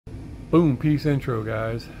Boom, peace intro,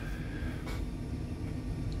 guys.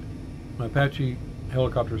 My Apache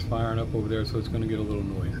helicopter's firing up over there, so it's going to get a little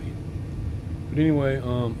noisy. But anyway,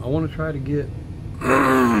 I want to try to get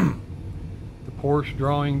the Porsche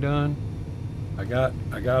drawing done. I got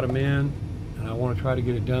them in, and I want to try to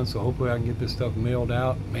get it done, so hopefully I can get this stuff mailed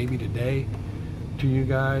out maybe today to you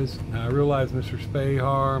guys. Now I realize Mr.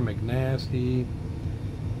 Spahar, McNasty,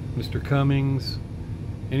 Mr. Cummings,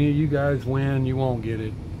 any of you guys win, you won't get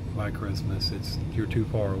it by Christmas. You're too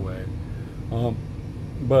far away.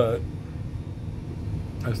 But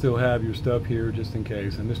I still have your stuff here just in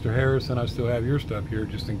case. And Mr. Harrison, I still have your stuff here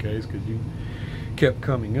just in case, because you kept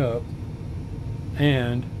coming up.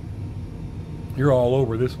 And you're all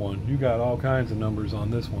over this one. You got all kinds of numbers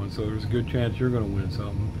on this one, so there's a good chance you're going to win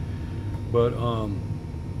something. But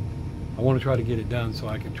I want to try to get it done so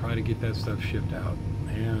I can try to get that stuff shipped out.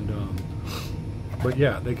 And but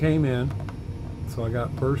yeah, they came in. So I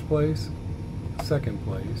got first place, second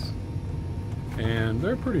place, and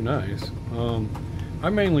they're pretty nice. I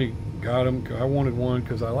mainly got them, I wanted one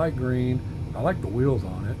because I like green, I like the wheels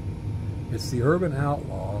on it. It's the Urban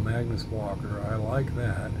Outlaw Magnus Walker, I like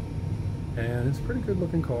that. And it's a pretty good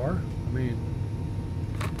looking car. I mean,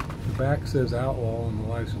 the back says Outlaw on the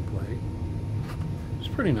license plate. It's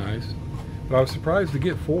pretty nice. But I was surprised to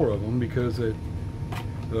get 4 of them because the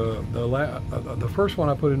first one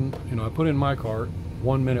I put in, I put in my cart,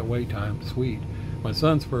 1 minute wait time, sweet. My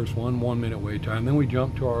son's first one, 1 minute wait time. Then we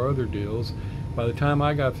jumped to our other deals. By the time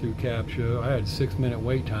I got through CAPTCHA, I had 6 minute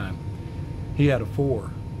wait time. He had a 4.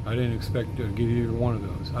 I didn't expect to get either one of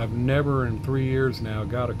those. I've never in 3 years now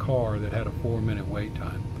got a car that had a 4 minute wait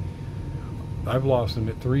time. I've lost them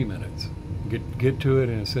at 3 minutes. Get to it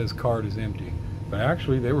and it says cart is empty. But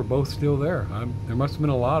actually, they were both still there. There must have been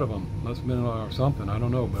a lot of them. Must have been something. I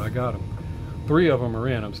don't know, but I got them. 3 of them are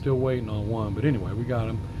in. I'm still waiting on 1. But anyway, we got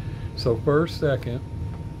them. So first, second,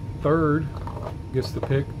 third gets to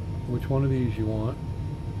pick which one of these you want.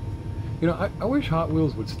 I wish Hot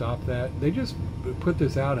Wheels would stop that. They just put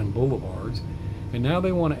this out in boulevards, and now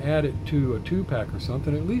they want to add it to a 2-pack or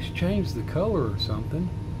something. At least change the color or something.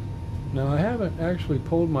 Now, I haven't actually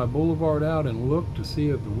pulled my boulevard out and looked to see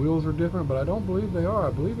if the wheels are different, but I don't believe they are.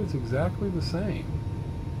 I believe it's exactly the same.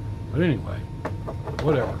 But anyway,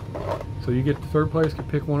 whatever. So you get to third place, can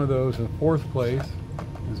pick one of those, and fourth place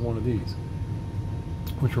is one of these.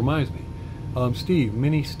 Which reminds me, Steve,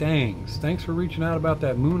 Mini Stangs, thanks for reaching out about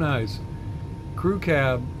that Moon Eyes crew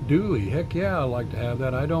cab dually. Heck yeah, I'd like to have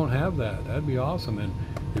that. I don't have that. That'd be awesome. And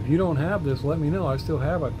if you don't have this, let me know. I still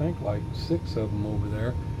have, I think, like 6 of them over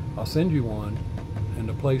there. I'll send you one in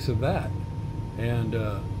the place of that. And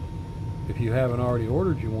if you haven't already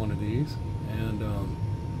ordered you one of these, and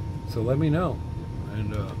so let me know,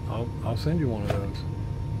 and I'll send you one of those.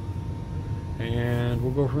 And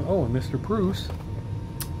we'll go from, oh, and Mr. Bruce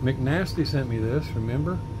McNasty sent me this,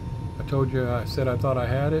 remember? I told you, I said I thought I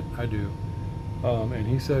had it. I do. And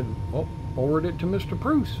he said, well, forward it to Mr.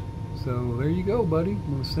 Bruce. So there you go, buddy. I'm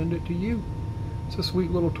going to send it to you. It's a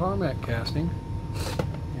sweet little tarmac casting.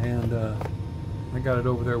 And I got it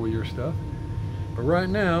over there with your stuff. But right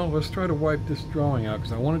now, let's try to wipe this drawing out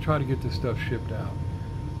because I want to try to get this stuff shipped out.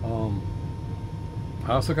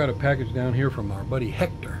 I also got a package down here from our buddy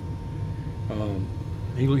Hector.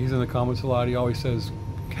 He's in the comments a lot. He always says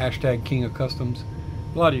hashtag King of Customs.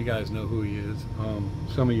 A lot of you guys know who he is.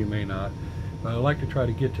 Some of you may not. But I'd like to try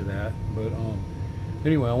to get to that. But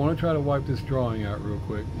anyway, I want to try to wipe this drawing out real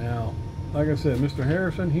quick. Now, like I said, Mr.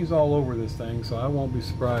 Harrison, he's all over this thing, so I won't be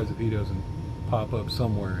surprised if he doesn't pop up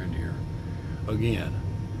somewhere in here again.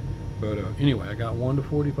 But anyway, I got 1 to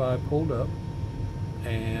 45 pulled up,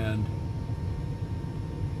 and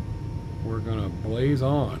we're gonna blaze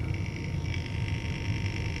on.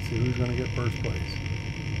 See who's gonna get first place.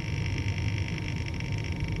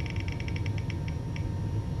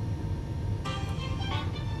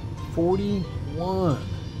 $41,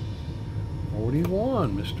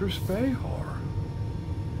 Mr. Spahar.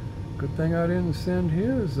 Good thing I didn't send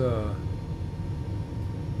his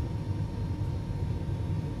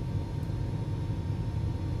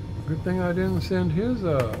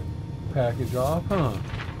package off, huh?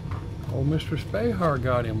 Oh, Mr. Spahar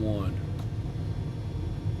got him one.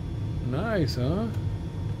 Nice, huh?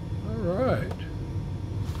 All right.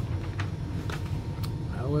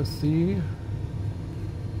 Now let's see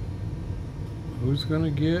who's gonna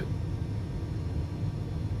get.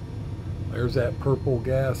 There's that purple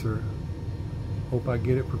gasser. Hope I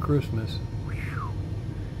get it for Christmas. Whew.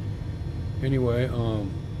 Anyway,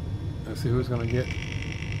 let's see who's gonna get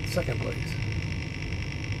second place.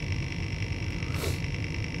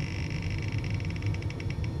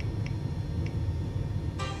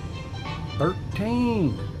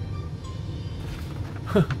 13.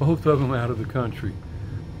 Both of them out of the country.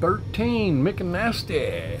 13, MAGNUS.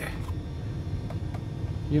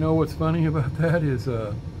 You know what's funny about that is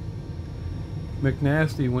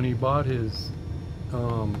MAGNUS, when he bought his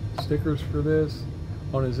stickers for this,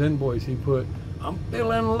 on his invoice he put, "I'm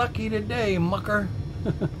feeling lucky today, mucker."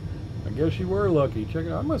 I guess you were lucky. Check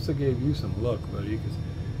it out. I must have gave you some luck, buddy, because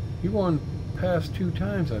you won past 2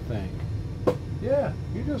 times, I think. Yeah,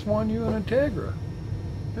 you just won you an Integra.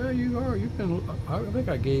 Yeah, you are. You've been. I think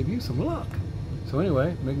I gave you some luck. So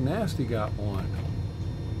anyway, MAGNUS got one.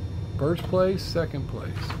 First place, second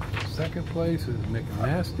place. Second place is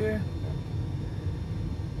MAGNUS.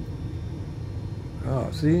 Oh,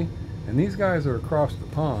 see, and these guys are across the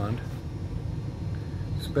pond.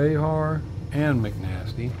 Spahar and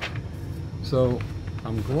MAGNUS. So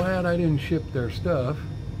I'm glad I didn't ship their stuff,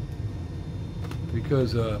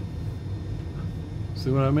 because see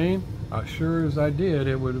what I mean? Sure as I did,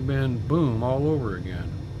 it would have been boom all over again.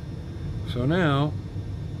 So now,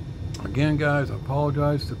 again guys, I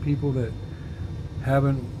apologize to people that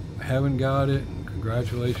haven't got it, and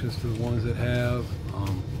congratulations to the ones that have.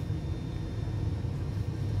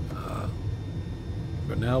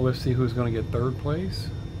 But now let's see who's going to get 3rd place.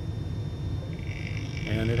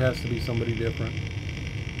 And it has to be somebody different.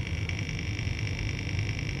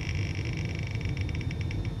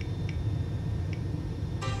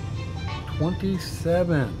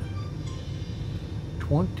 $27.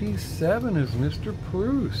 27 is Mr.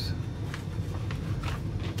 Bruce.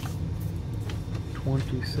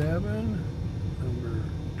 27, number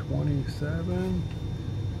 27,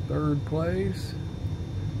 3rd place,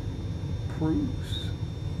 Bruce.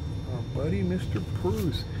 Our buddy, Mr.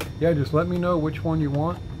 Bruce. Yeah, just let me know which one you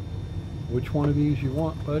want. Which one of these you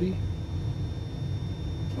want, buddy.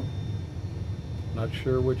 Not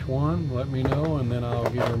sure which one, let me know, and then I'll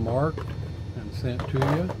get her marked and sent to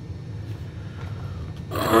you.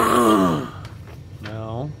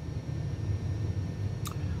 Now,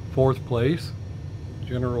 4th place,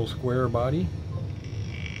 General Square Body.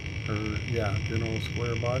 General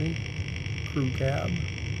Square Body. Crew cab.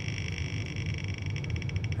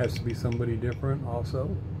 Has to be somebody different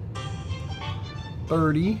also.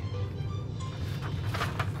 30,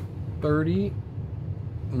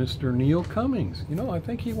 Mr. Neil Cummings. You know, I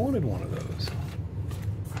think he wanted one of those.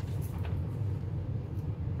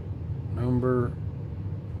 Number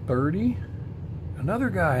 30, another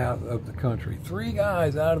guy out of the country. 3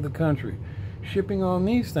 guys out of the country. Shipping on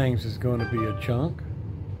these things is going to be a chunk,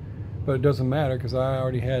 but it doesn't matter because I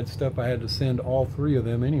already had stuff I had to send all 3 of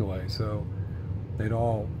them anyway, so they'd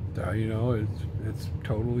all, you know, it's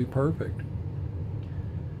totally perfect.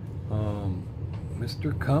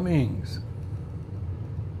 Mr. Cummings.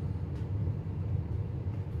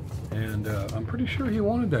 And I'm pretty sure he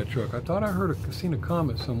wanted that truck. I thought I seen a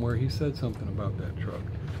comment somewhere. He said something about that truck.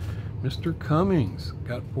 Mr. Cummings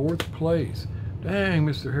got 4th place. Dang,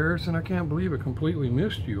 Mr. Harrison, I can't believe I completely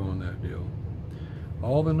missed you on that deal.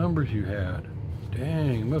 All the numbers you had.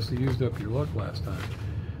 Dang, you must have used up your luck last time.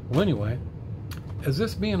 Well, anyway, as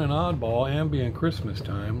this being an oddball and being Christmas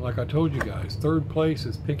time, like I told you guys, 3rd place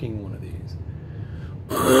is picking one of these.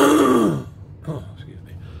 Oh, excuse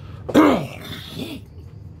me.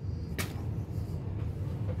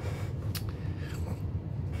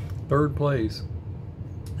 3rd place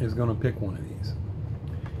is going to pick one of these.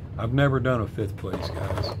 I've never done a 5th place,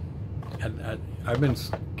 guys. And I've been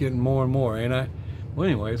getting more and more, ain't I? Well,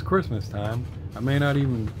 anyway, it's Christmas time. I may not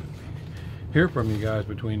even hear from you guys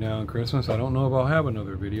between now and Christmas. I don't know if I'll have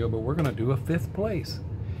another video, but we're going to do a 5th place.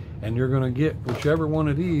 And you're going to get whichever one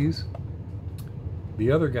of these the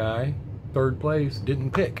other guy, 3rd place,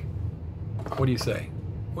 didn't pick. What do you say?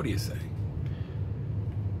 What do you say?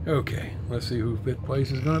 Okay, let's see who 5th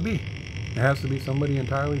place is going to be. It has to be somebody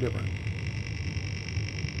entirely different.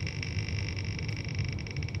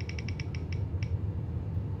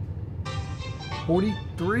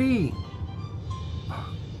 $43.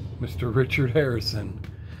 Mr. Richard Harrison.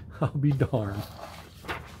 I'll be darned.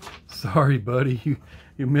 Sorry, buddy.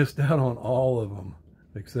 You missed out on all of them.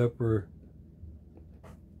 Except for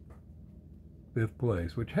 5th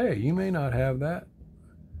place. Which, hey, you may not have that.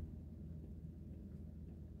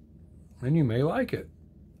 And you may like it.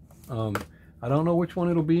 I don't know which one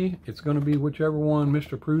it'll be. It's going to be whichever one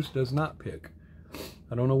Mr. Bruce does not pick.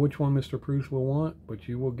 I don't know which one Mr. Bruce will want, but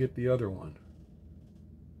you will get the other one.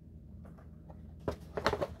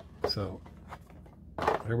 So,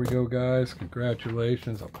 there we go, guys.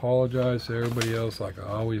 Congratulations. I apologize to everybody else like I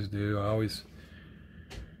always do. I always,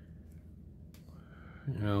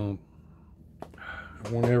 you know, I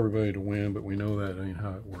want everybody to win, but we know that ain't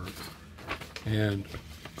how it works. And,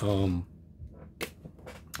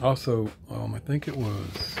 Also, I think it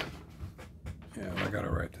was, yeah, I gotta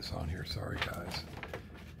write this on here, sorry guys.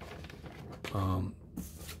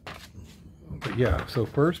 But yeah, so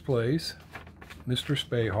first place, Mr.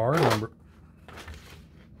 Spahar,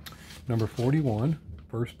 number 41,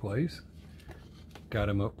 first place. Got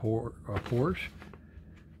him a Porsche.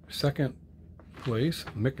 Second place,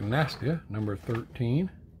 MAGNUS, number 13.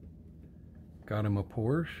 Got him a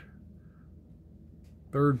Porsche.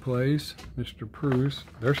 Third place, Mr. Bruce.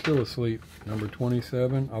 They're still asleep. Number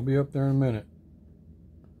 27. I'll be up there in a minute.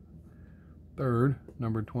 Third,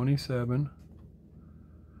 number 27.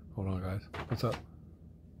 Hold on, guys. What's up?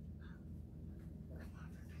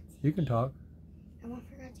 You can talk. Grandma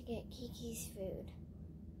forgot to get Kiki's food.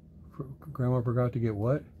 Grandma forgot to get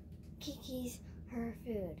what? Kiki's her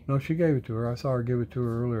food. No, she gave it to her. I saw her give it to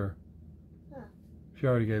her earlier. Huh. She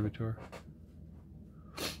already gave it to her.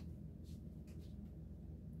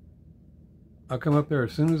 I'll come up there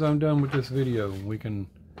as soon as I'm done with this video. We can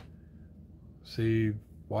see,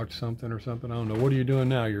 watch something or something. I don't know. What are you doing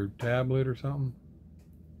now? Your tablet or something?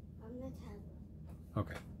 On the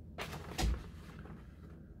tablet. Okay.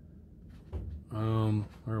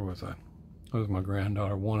 Where was I? That was my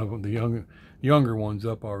granddaughter. One of them, the younger one's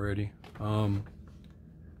up already.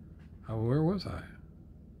 Where was I?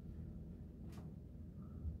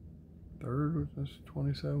 Third was Mr.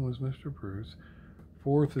 27 was Mr. Bruce.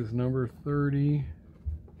 Fourth is number 30.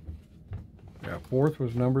 Yeah, fourth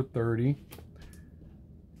was number 30,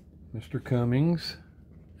 Mr. Cummings.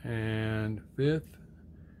 And fifth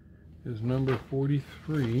is number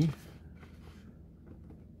 43,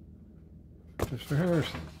 Mr.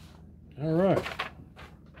 Harrison. All right.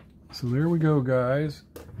 So there we go, guys.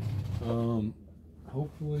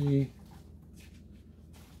 Hopefully,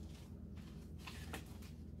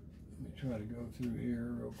 let me try to go through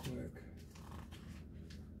here real quick.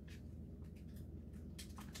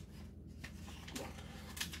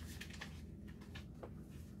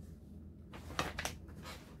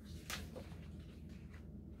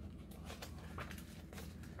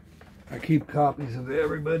 I keep copies of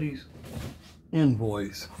everybody's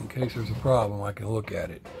invoice in case there's a problem. I can look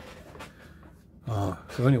at it.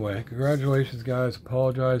 So anyway, congratulations, guys.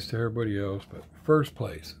 Apologize to everybody else, but first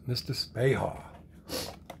place, Mr. Spahar.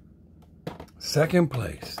 Second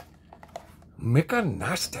place,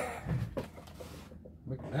 MAGNUS.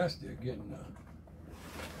 MAGNUS getting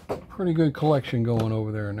a pretty good collection going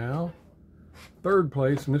over there now. Third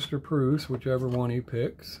place, Mr. Bruce, whichever one he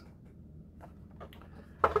picks.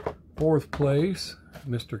 Fourth place,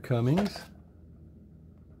 Mr. Cummings.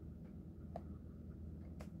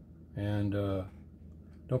 And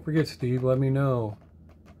don't forget, Steve, let me know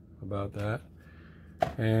about that.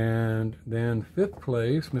 And then fifth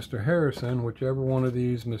place, Mr. Harrison, whichever one of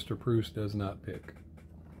these Mr. Bruce does not pick.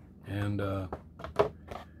 And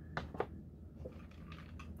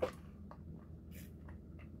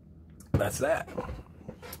that's that.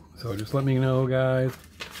 So just let me know, guys.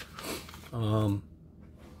 And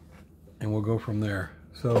we'll go from there.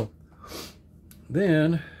 So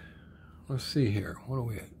then, let's see here. What are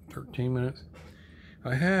we at? 13 minutes.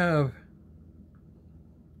 I have,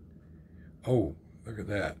 oh, look at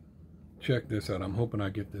that. Check this out. I'm hoping I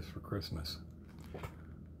get this for Christmas.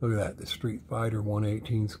 Look at that. The Street Fighter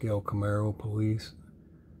 118 scale Camaro Police.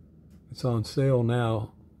 It's on sale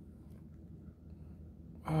now.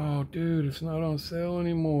 Oh, dude, it's not on sale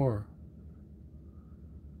anymore.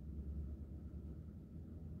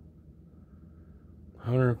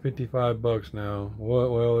 $155 now.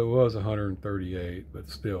 Well, it was 138, but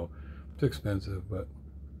still, it's expensive, but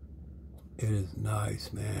it is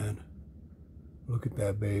nice, man. Look at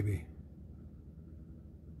that baby.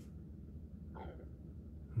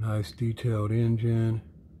 Nice detailed engine,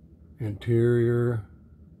 interior,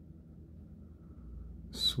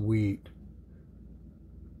 sweet.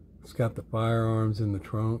 It's got the firearms in the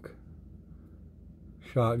trunk,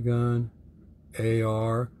 shotgun,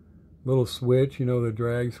 AR. Little switch, you know, the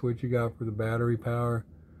drag switch you got for the battery power.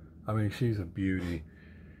 I mean, she's a beauty.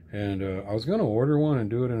 And I was going to order one and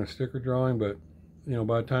do it in a sticker drawing, but, you know,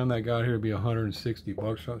 by the time that got here, it'd be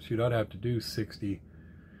 $160. Shoot, I'd have to do 60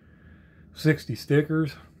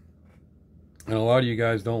 stickers. And a lot of you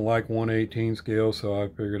guys don't like 118 scale, so I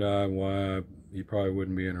figured you probably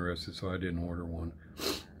wouldn't be interested, so I didn't order one.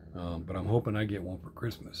 But I'm hoping I get one for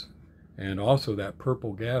Christmas. And also that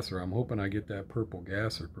purple gasser. I'm hoping I get that purple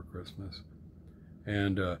gasser for Christmas.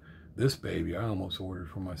 And this baby, I almost ordered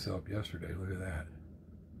for myself yesterday. Look at that.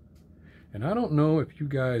 And I don't know if you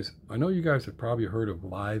guys, I know you guys have probably heard of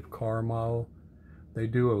Live Car Model. They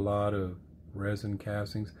do a lot of resin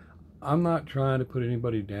castings. I'm not trying to put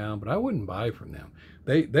anybody down, but I wouldn't buy from them.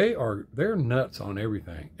 They're nuts on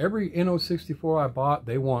everything. Every N064 I bought,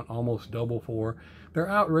 they want almost double for. They're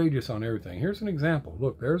outrageous on everything. Here's an example.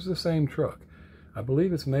 Look, there's the same truck. I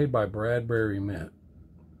believe it's made by Bradbury Mint.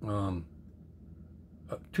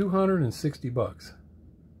 260 bucks.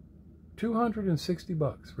 260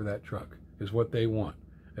 bucks for that truck is what they want.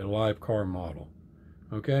 A live car model.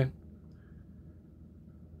 Okay?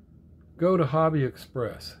 Go to Hobby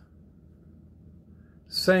Express.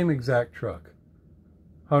 Same exact truck.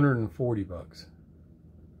 140 bucks.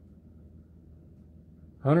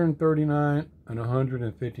 139 and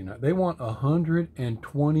 159. They want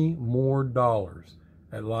 $120 more dollars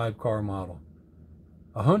at live car model.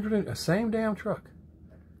 Same damn truck.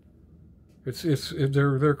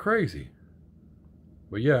 They're crazy.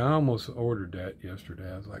 But yeah, I almost ordered that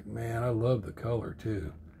yesterday. I was like, man, I love the color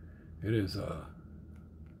too. It is a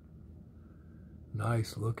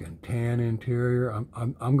nice looking tan interior.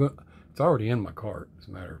 I'm going. It's already in my cart, as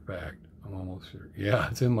a matter of fact. I'm almost sure. Yeah,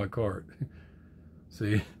 it's in my cart.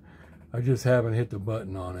 See, I just haven't hit the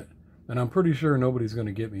button on it. And I'm pretty sure nobody's going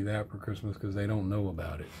to get me that for Christmas because they don't know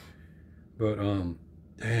about it. But,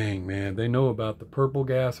 dang, man, they know about the purple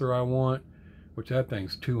gasser I want, which that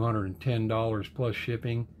thing's $210 plus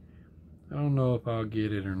shipping. I don't know if I'll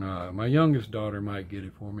get it or not. My youngest daughter might get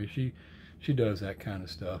it for me. She does that kind of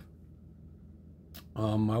stuff.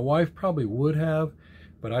 My wife probably would have,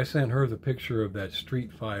 but I sent her the picture of that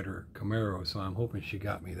Street Fighter Camaro, so I'm hoping she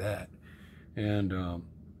got me that. And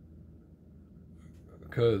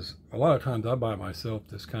because a lot of times I buy myself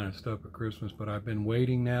this kind of stuff at Christmas, but I've been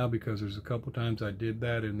waiting now because there's a couple times I did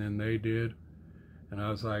that and then they did, and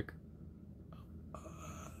I was like,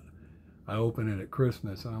 I open it at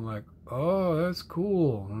Christmas and I'm like, oh, that's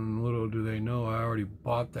cool. And little do they know I already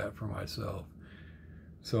bought that for myself.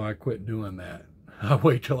 So I quit doing that. I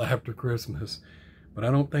wait till after Christmas. But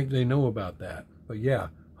I don't think they know about that. But yeah,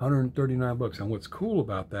 139 bucks. And what's cool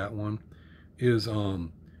about that one is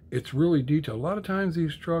it's really detailed. A lot of times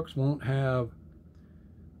these trucks won't have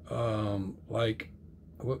like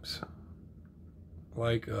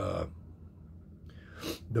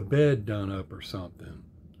the bed done up or something.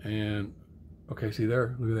 And okay, see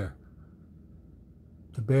there, look at there.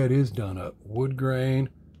 The bed is done up. Wood grain,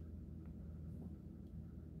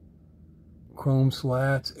 chrome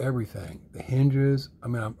slats, everything. The hinges. I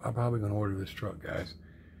mean, I'm probably going to order this truck, guys.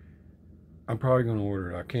 I'm probably going to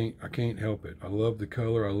order it. I can't help it. I love the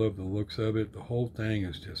color. I love the looks of it. The whole thing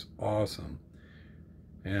is just awesome.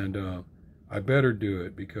 And I better do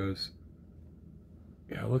it because,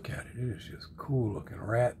 yeah, look at it. It is just cool looking.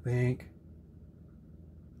 Rat pink.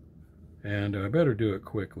 And I better do it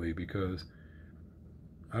quickly because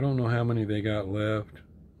I don't know how many they got left.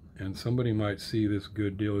 And somebody might see this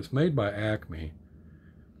good deal. It's made by Acme.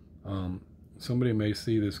 Somebody may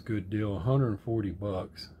see this good deal, 140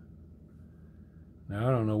 bucks. Now,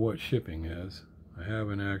 I don't know what shipping is. I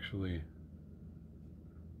haven't actually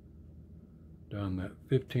done that.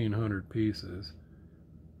 1,500 pieces.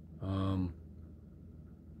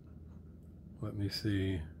 Let me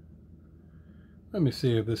see. Let me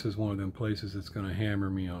see if this is one of them places that's going to hammer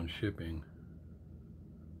me on shipping.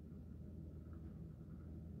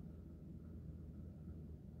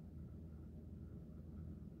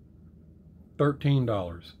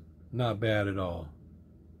 $13. Not bad at all.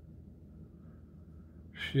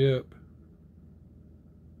 Ship.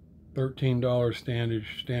 $13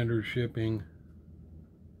 standard shipping.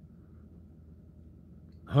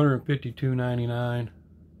 $152.99.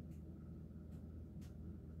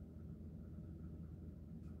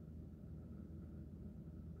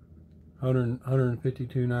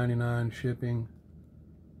 $152.99 shipping.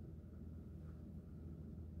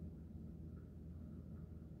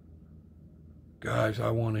 Guys,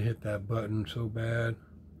 I want to hit that button so bad.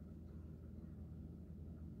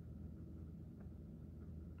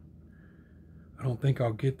 I don't think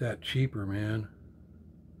I'll get that cheaper, man.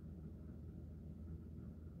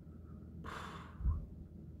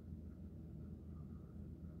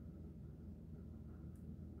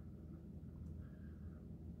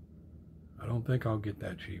 I don't think I'll get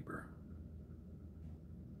that cheaper.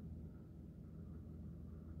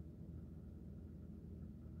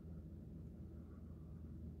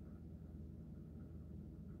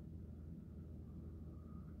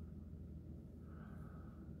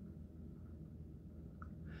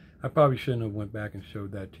 I probably shouldn't have went back and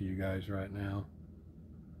showed that to you guys right now.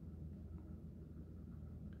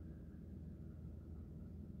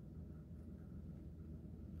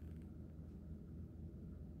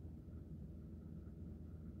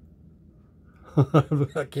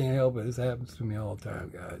 I can't help it. This happens to me all the time,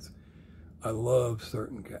 guys. I love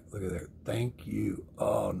certain cats. Look at that. Thank you.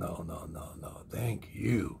 Oh, no, no, no, no. Thank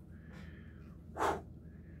you.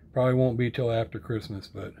 Probably won't be till after Christmas,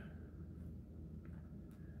 but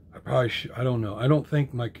I probably should. I don't know. I don't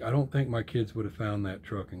think my kids would have found that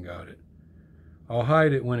truck and got it. I'll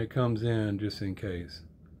hide it when it comes in just in case.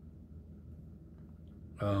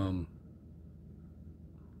 Man.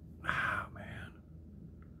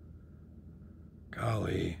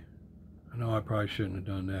 Golly. I know I probably shouldn't have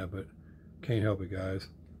done that, but can't help it, guys.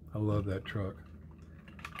 I love that truck.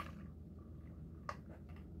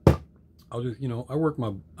 I'll just,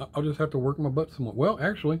 I'll just have to work my butt some more. Well,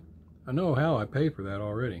 actually, I know how I pay for that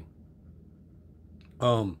already.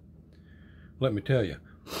 Let me tell you.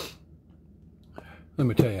 Let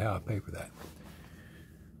me tell you how I pay for that.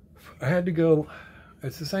 I had to go,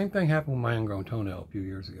 it's the same thing happened with my ingrown toenail a few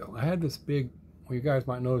years ago. I had this big, well, you guys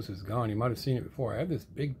might notice it's gone. You might have seen it before. I had this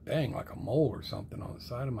big thing, like a mole or something on the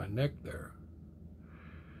side of my neck there.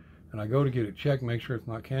 And I go to get it checked, make sure it's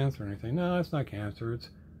not cancer or anything. No, it's not cancer. It's,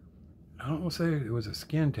 I don't want to say it was a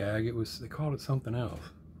skin tag. It was, they called it something else.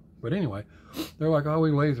 But anyway, they're like, oh,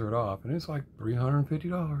 we laser it off. And it's like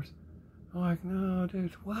 $350. I'm like, no,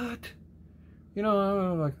 dude, what?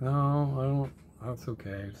 I'm like, no, I don't, that's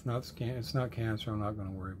okay. It's not cancer. I'm not going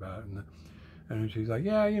to worry about it. And she's like,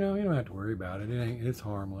 yeah, you don't have to worry about it. It's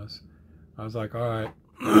harmless. I was like, all right.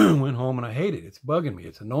 Went home and I hate it. It's bugging me.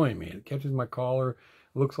 It's annoying me. It catches my collar.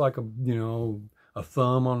 It looks like a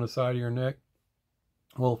thumb on the side of your neck.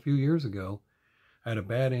 Well, a few years ago, I had a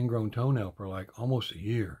bad ingrown toenail for like almost a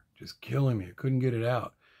year, just killing me. I couldn't get it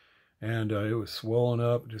out. And it was swollen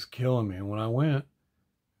up, just killing me. And when I went,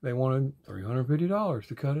 they wanted $350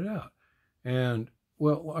 to cut it out. And,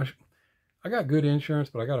 well, I got good insurance,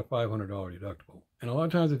 but I got a $500 deductible. And a lot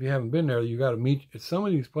of times if you haven't been there, you got to meet, at some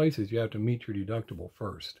of these places, you have to meet your deductible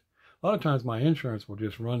first. A lot of times my insurance will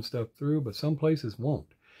just run stuff through, but some places won't.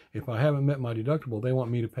 If I haven't met my deductible, they want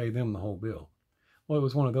me to pay them the whole bill. Well, it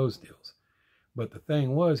was one of those deals. But the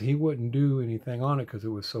thing was, he wouldn't do anything on it because it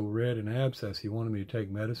was so red and abscess. He wanted me to take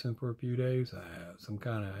medicine for a few days, some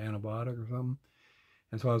kind of antibiotic or something.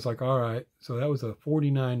 And so I was like, all right. So that was a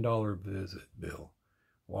 $49 visit bill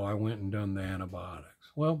while I went and done the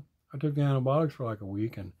antibiotics. Well, I took the antibiotics for like a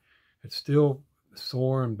week and it's still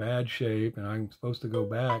sore and bad shape. And I'm supposed to go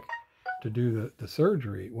back to do the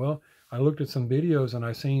surgery. Well, I looked at some videos and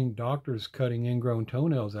I seen doctors cutting ingrown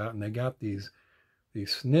toenails out, and they got these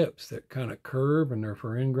snips that kind of curve and they're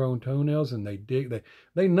for ingrown toenails, and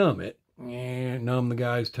they numb it, and numb the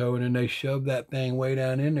guy's toe, and then they shove that thing way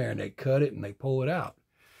down in there and they cut it and they pull it out.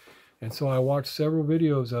 And so I watched several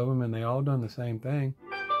videos of them and they all done the same thing.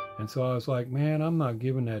 And so I was like, man, I'm not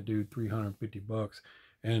giving that dude $350.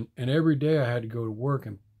 And every day I had to go to work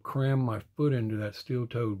and cram my foot into that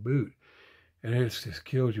steel-toed boot. And it just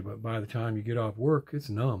kills you. But by the time you get off work, it's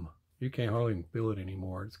numb. You can't hardly even feel it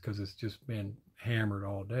anymore. It's because it's just been hammered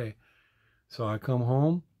all day. So I come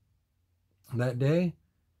home that day.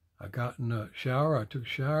 I got in the shower. I took a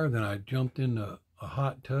shower. Then I jumped in a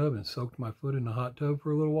hot tub and soaked my foot in the hot tub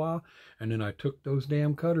for a little while. And then I took those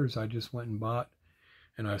damn cutters I just went and bought,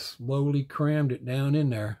 and I slowly crammed it down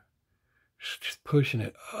in there, just pushing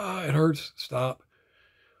it. Oh, it hurts. Stop.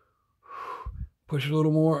 Push it a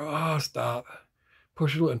little more. Oh, stop.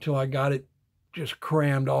 Push it until I got it just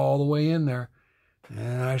crammed all the way in there.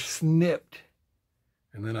 And I snipped.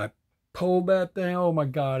 And then I pulled that thing. Oh my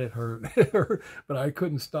God, it hurt. It hurt. But I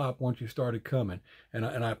couldn't stop once you started coming. And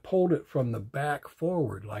I pulled it from the back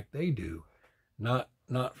forward like they do. Not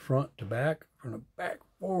front to back, from the back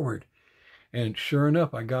forward. And sure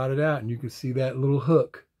enough, I got it out, and you could see that little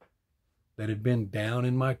hook that had been down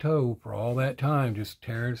in my toe for all that time, just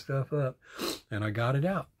tearing stuff up. And I got it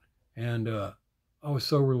out. And I was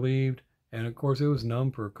so relieved. And of course, it was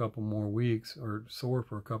numb for a couple more weeks, or sore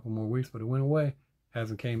for a couple more weeks, but it went away.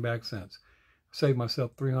 Hasn't came back since. Saved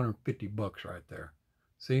myself $350 right there.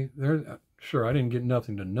 See, sure, I didn't get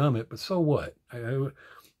nothing to numb it, but so what?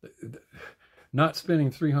 Not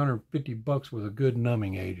spending $350 was a good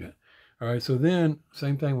numbing agent. All right, so then,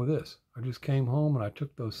 same thing with this. I just came home and I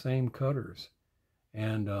took those same cutters.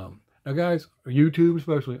 And now guys, YouTube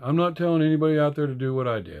especially, I'm not telling anybody out there to do what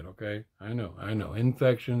I did, okay? I know,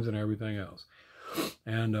 infections and everything else.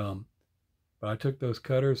 And, but I took those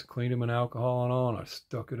cutters, cleaned them in alcohol and all, and I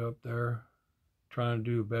stuck it up there, trying to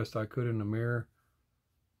do the best I could in the mirror.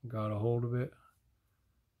 Got a hold of it.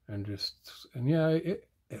 And yeah, it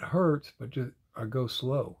hurts, but just, I go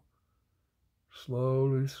slow.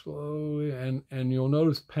 Slowly, and you'll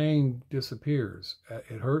notice pain disappears.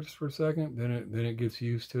 It hurts for a second, then it gets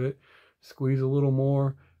used to it. Squeeze a little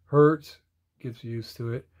more, hurts, gets used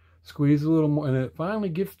to it. squeeze a little more, and it finally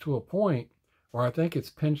gets to a point where I think it's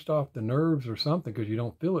pinched off the nerves or something because you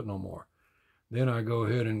don't feel it no more. Then I go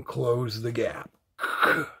ahead and close the gap.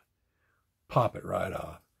 Pop it right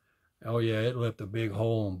off. Oh yeah, it left a big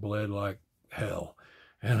hole and bled like hell.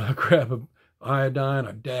 And I grab a iodine,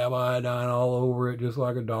 I dab iodine all over it just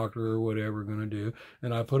like a doctor or whatever gonna do.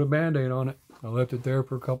 And I put a Band-Aid on it. I left it there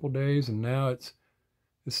for a couple days, and now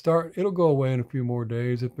it'll go away in a few more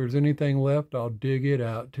days. If there's anything left, I'll dig it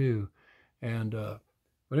out too. And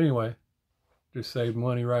but anyway, just saved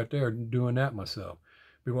money right there doing that myself.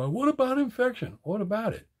 People are like, what about infection? What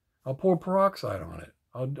about it? I'll pour peroxide on it.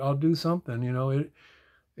 I'll do something, you know.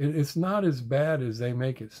 It's not as bad as they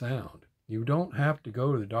make it sound. You don't have to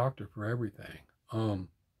go to the doctor for everything.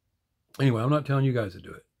 Anyway, I'm not telling you guys to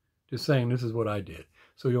do it. Just saying this is what I did.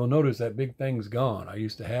 So you'll notice that big thing's gone I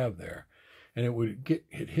used to have there. And it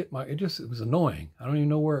was annoying. I don't even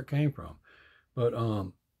know where it came from. But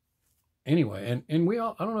anyway, and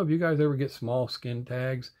I don't know if you guys ever get small skin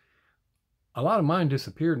tags. A lot of mine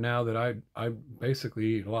disappeared now that I basically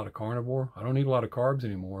eat a lot of carnivore. I don't eat a lot of carbs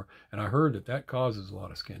anymore. And I heard that causes a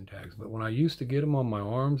lot of skin tags. But when I used to get them on my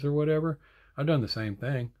arms or whatever, I've done the same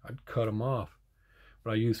thing. I'd cut them off.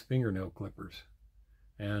 But I use fingernail clippers.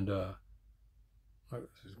 And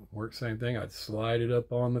work same thing. I'd slide it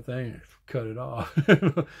up on the thing and cut it off.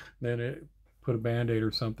 Then put a Band-Aid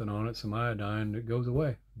or something on it, some iodine, and it goes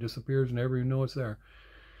away. Disappears, never even know it's there.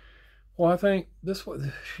 Well, I think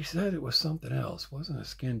she said it was something else. It wasn't a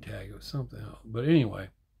skin tag, it was something else. But anyway,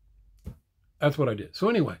 that's what I did. So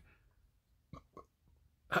anyway,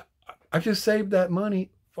 I just saved that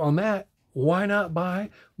money on that. Why not buy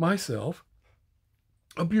myself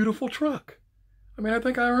a beautiful truck? I mean, I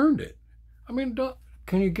think I earned it. I mean,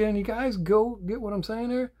 can you guys go get what I'm saying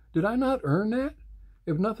there? Did I not earn that?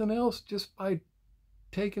 If nothing else, just by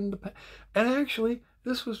taking and actually,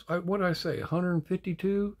 this was, what did I say,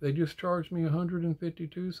 152? They just charged me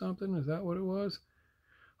 152 something. Is that what it was?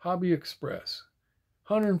 Hobby Express,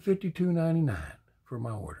 $152.99 for my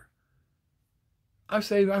order. I'm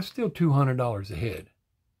still $200 ahead.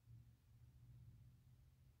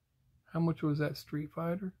 How much was that Street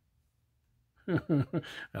Fighter?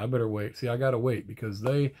 I better wait. See, I gotta wait because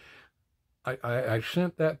I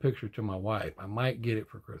sent that picture to my wife. I might get it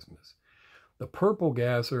for Christmas. The purple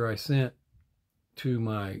gasser I sent to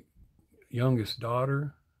my youngest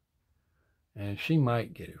daughter, and she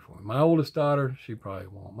might get it for me. My oldest daughter, she probably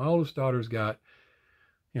won't. My oldest daughter's got,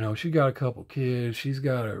 she got a couple kids. She's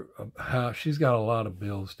got a house. She's got a lot of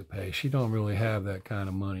bills to pay. She don't really have that kind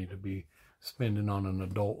of money to be spending on an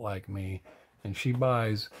adult like me. And she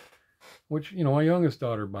buys, which, my youngest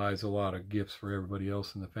daughter buys a lot of gifts for everybody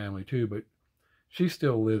else in the family too, but she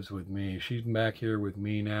still lives with me. She's back here with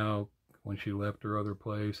me now when she left her other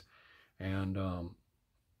place. And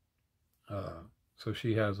so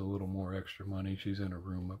she has a little more extra money. She's in a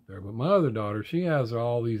room up there. But my other daughter, she has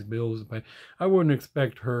all these bills to pay. I wouldn't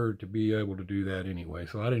expect her to be able to do that anyway,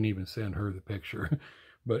 so I didn't even send her the picture.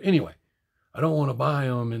 But anyway, I don't want to buy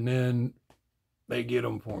them and then they get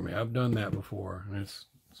them for me. I've done that before, and it's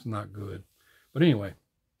not good. But anyway,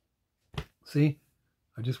 see,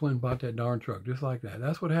 I just went and bought that darn truck just like that.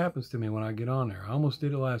 That's what happens to me when I get on there. I almost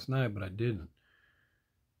did it last night, but I didn't.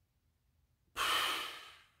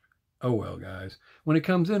 Oh well, guys. When it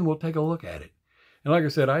comes in, we'll take a look at it. And like I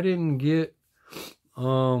said, I didn't get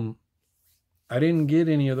any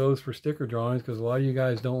of those for sticker drawings because a lot of you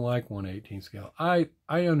guys don't like 1/18 scale. I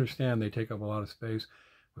understand they take up a lot of space,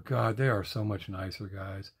 but God, they are so much nicer,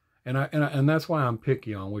 guys. And that's why I'm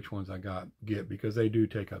picky on which ones I get because they do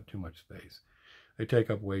take up too much space. They take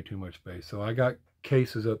up way too much space. So I got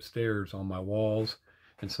cases upstairs on my walls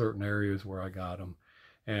in certain areas where I got them,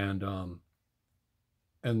 and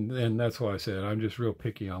that's why I said I'm just real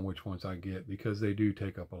picky on which ones I get because they do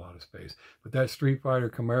take up a lot of space. But that Street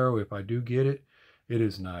Fighter Camaro, if I do get it, it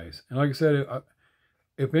is nice. And like I said,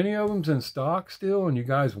 if any of them's in stock still and you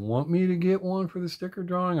guys want me to get one for the sticker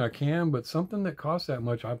drawing, I can. But something that costs that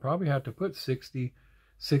much, I probably have to put 60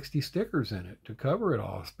 stickers in it to cover it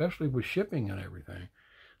all, especially with shipping and everything.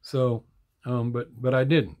 So, but I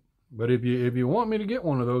didn't. But if you want me to get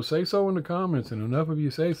one of those, say so in the comments, and enough of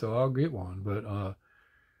you say so, I'll get one.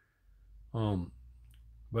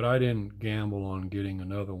 But I didn't gamble on getting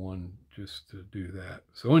another one just to do that.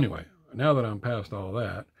 So anyway, now that I'm past all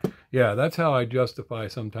that, yeah, that's how I justify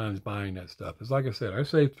sometimes buying that stuff. It's like I said, I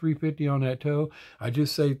saved $350 on that tow. I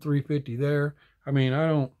just saved $350 there. I mean, I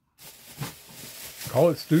don't call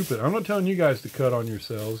it stupid. I'm not telling you guys to cut on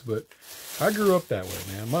yourselves, but I grew up that way,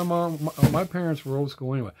 man. My parents were old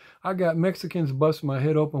school anyway. I got Mexicans busting my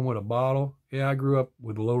head open with a bottle Yeah, I grew up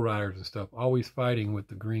with lowriders and stuff, always fighting with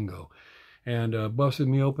the gringo. And busted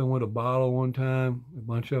me open with a bottle one time. A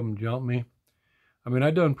bunch of them jumped me. I mean,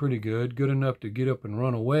 I done pretty good enough to get up and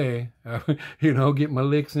run away, you know, get my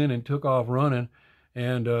licks in and took off running,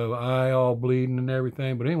 and eye all bleeding and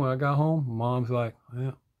everything. But anyway, I got home. Mom's like,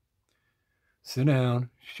 well, sit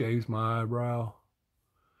down, shaves my eyebrow,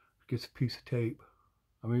 gets a piece of tape.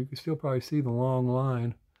 I mean, you can still probably see the long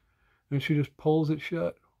line. And she just pulls it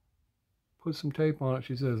shut, puts some tape on it.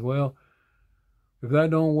 She says, well, if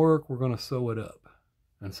that don't work, we're going to sew it up.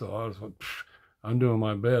 And so I was like, I'm doing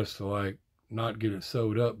my best to like not get it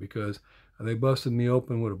sewed up, because they busted me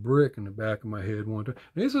open with a brick in the back of my head one time.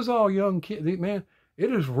 This is all young kids. Man,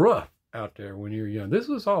 it is rough out there when you're young. This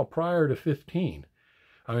was all prior to 15.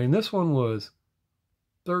 I mean, this one was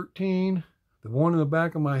 13. The one in the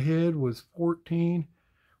back of my head was 14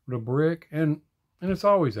 with a brick. And it's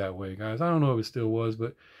always that way, guys. I don't know if it still was,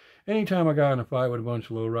 but anytime I got in a fight with a bunch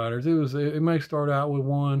of lowriders, it may start out with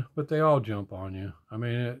one, but they all jump on you. I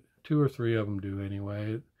mean, 2 or 3 of them do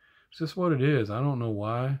anyway. It's just what it is. I don't know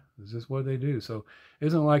why. It's just what they do. So it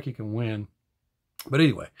isn't like you can win. But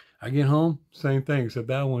anyway, I get home, same thing, except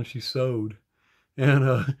that one she sewed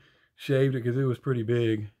and shaved it because it was pretty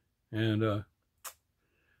big. And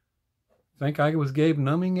think I gave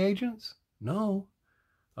numbing agents? No.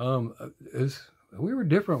 We were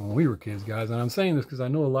different when we were kids, guys. And I'm saying this because I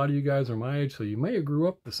know a lot of you guys are my age, so you may have grew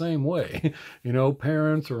up the same way. You know,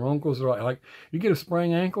 parents or uncles are like, you get a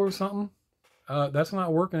sprained ankle or something. That's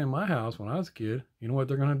not working in my house when I was a kid. You know what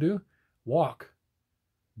they're going to do? Walk.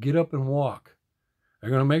 Get up and walk. They're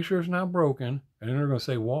going to make sure it's not broken, and then they're going to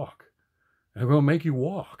say walk. And they're going to make you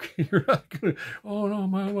walk. You're not going to, oh, no,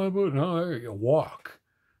 my butt. No, you walk.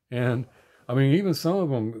 And, I mean, even some of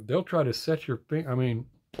them, they'll try to set your thing. I mean,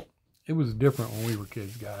 it was different when we were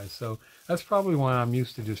kids, guys. So that's probably why I'm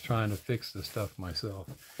used to just trying to fix the stuff myself.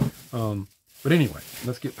 But anyway,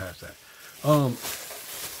 let's get past that.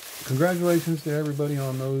 Congratulations to everybody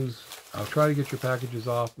on those. I'll try to get your packages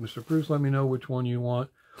off. Mr. Bruce, let me know which one you want.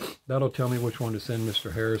 That'll tell me which one to send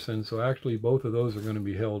Mr. Harrison. So actually, both of those are going to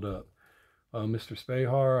be held up. Mr.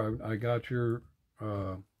 Spahar, I got your...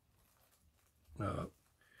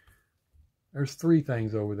 there's 3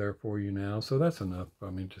 things over there for you now. So that's enough, I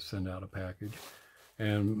mean, to send out a package.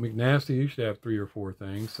 And McNasty, you should have 3 or 4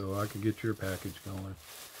 things, so I could get your package going.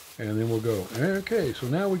 And then we'll go. Okay, so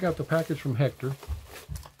now we got the package from Hector.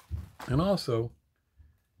 And also,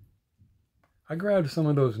 I grabbed some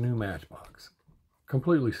of those new Matchbox.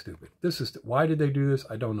 Completely stupid. This is, why did they do this?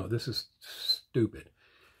 I don't know. This is stupid.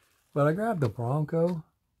 But I grabbed the Bronco.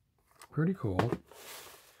 Pretty cool.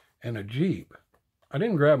 And a Jeep. I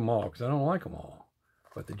didn't grab them all because I don't like them all.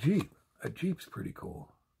 But the Jeep. A Jeep's pretty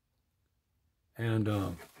cool. And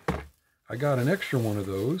I got an extra one of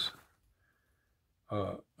those.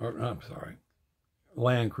 I'm sorry.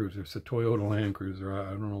 Land Cruiser. It's a Toyota Land Cruiser.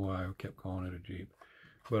 I don't know why I kept calling it a Jeep.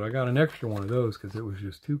 But I got an extra one of those because it was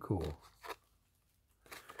just too cool.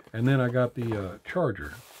 And then I got the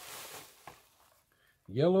Charger.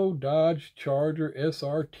 Yellow Dodge Charger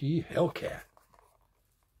SRT Hellcat.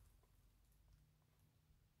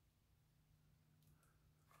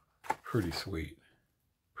 Pretty sweet.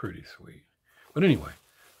 Pretty sweet. But anyway,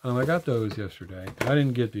 I got those yesterday. I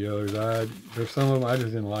didn't get the others. There's some of them I just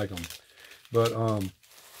didn't like them.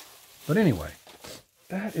 But anyway,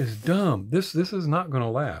 that is dumb. This is not going to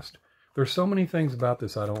last. There's so many things about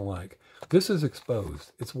this I don't like. This is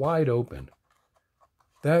exposed. It's wide open.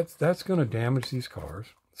 That's going to damage these cars.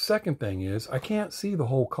 Second thing is, I can't see the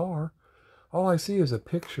whole car. All I see is a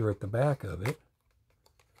picture at the back of it.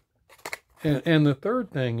 And the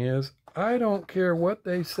third thing is, I don't care what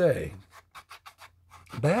they say.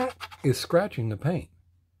 That is scratching the paint.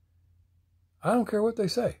 I don't care what they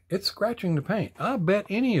say. It's scratching the paint. I bet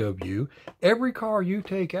any of you, every car you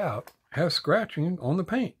take out has scratching on the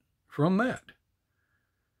paint from that.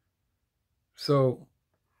 So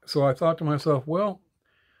I thought to myself, well,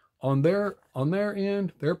 on their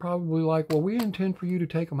end, they're probably like, well, we intend for you to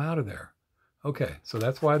take them out of there. Okay, so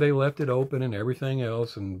that's why they left it open and everything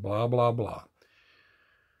else and blah, blah, blah.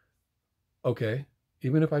 Okay,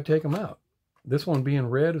 even if I take them out, this one being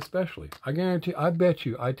red especially, I guarantee, I bet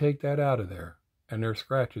you I take that out of there and there's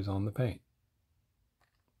scratches on the paint.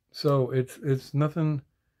 So it's nothing,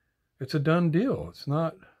 it's a done deal. It's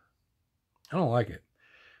not, I don't like it.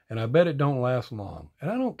 And I bet it don't last long.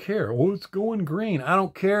 And I don't care. Oh, it's going green. I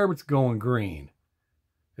don't care if it's going green.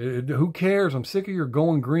 Who cares? I'm sick of your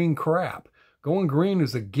going green crap. Going green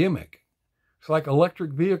is a gimmick. It's like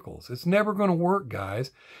electric vehicles. It's never going to work,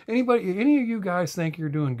 guys. Any of you guys think you're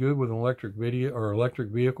doing good with an electric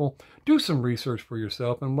vehicle? Do some research for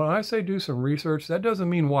yourself. And when I say do some research, that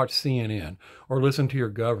doesn't mean watch CNN or listen to your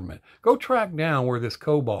government. Go track down where this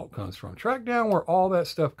cobalt comes from. Track down where all that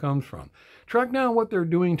stuff comes from. Track down what they're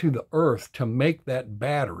doing to the earth to make that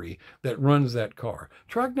battery that runs that car.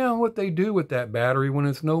 Track down what they do with that battery when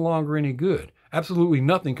it's no longer any good. Absolutely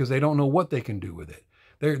nothing, because they don't know what they can do with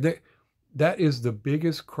it. That is the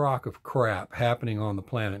biggest crock of crap happening on the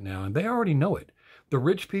planet now, and they already know it. The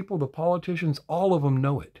rich people, the politicians, all of them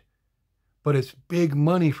know it. But it's big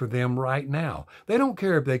money for them right now. They don't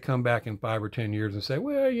care if they come back in 5 or 10 years and say,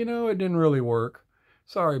 well, you know, it didn't really work.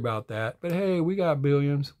 Sorry about that. But hey, we got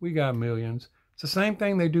billions. We got millions. It's the same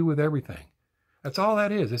thing they do with everything. That's all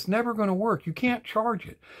that is. It's never going to work. You can't charge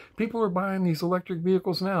it. People are buying these electric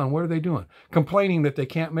vehicles now, and what are they doing? Complaining that they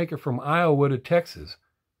can't make it from Iowa to Texas.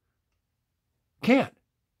 Can't.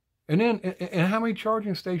 And how many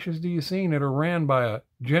charging stations do you see that are ran by a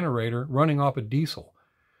generator running off of diesel?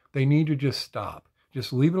 They need to just stop.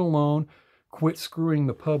 Just leave it alone. Quit screwing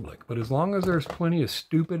the public. But as long as there's plenty of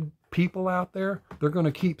stupid people out there, they're going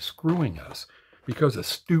to keep screwing us because of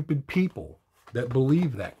stupid people that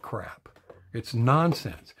believe that crap. It's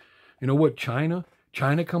nonsense. You know what, China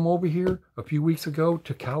come over here a few weeks ago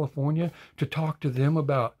to California to talk to them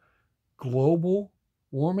about global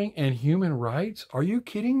warming and human rights? Are you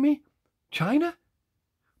kidding me? China?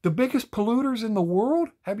 The biggest polluters in the world?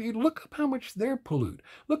 Have you look up how much they pollute?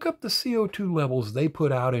 Look up the CO2 levels they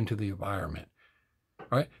put out into the environment. All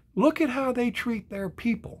right? Look at how they treat their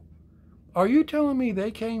people. Are you telling me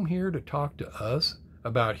they came here to talk to us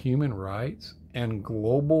about human rights and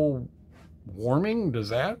global warming? Does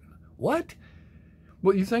that? What?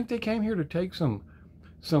 Well, you think they came here to take some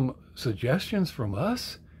suggestions from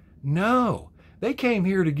us? No. They came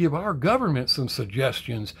here to give our government some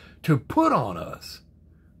suggestions to put on us.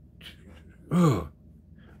 Ugh.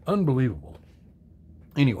 Unbelievable.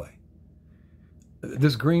 Anyway,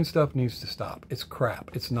 this green stuff needs to stop. It's crap.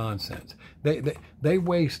 It's nonsense. They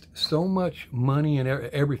waste so much money and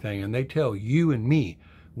everything, and they tell you and me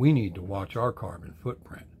we need to watch our carbon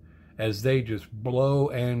footprint as they just blow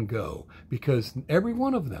and go. Because every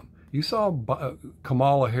one of them, you saw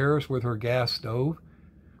Kamala Harris with her gas stove.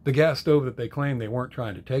 The gas stove that they claim they weren't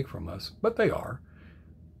trying to take from us, but they are.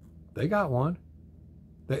 They got one.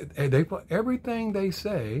 They put everything they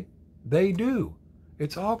say, they do.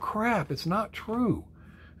 It's all crap. It's not true.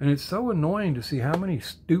 And it's so annoying to see how many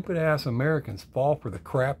stupid-ass Americans fall for the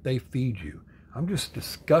crap they feed you. I'm just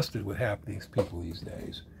disgusted with half these people these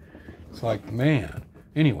days. It's like, man.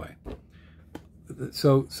 Anyway,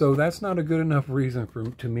 so that's not a good enough reason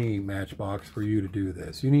to me, Matchbox, for you to do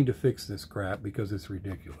this. You need to fix this crap because it's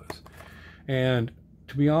ridiculous. And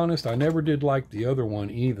to be honest, I never did like the other one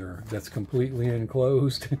either. That's completely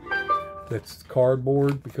enclosed. That's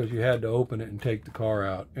cardboard, because you had to open it and take the car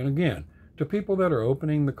out. And again, to people that are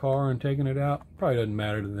opening the car and taking it out, probably doesn't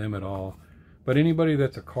matter to them at all. But anybody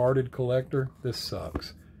that's a carded collector, this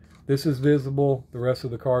sucks. This is visible. The rest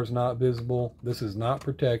of the car is not visible. This is not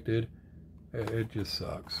protected. It just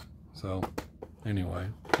sucks. So anyway,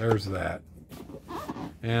 there's that.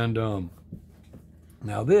 And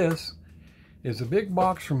now this is a big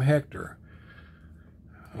box from Hector.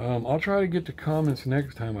 I'll try to get to comments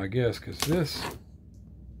next time, I guess, because this,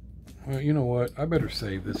 well, you know what? I better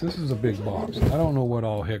save this. This is a big box. I don't know what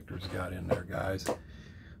all Hector's got in there, guys.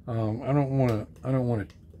 I don't want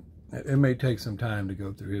to. It may take some time to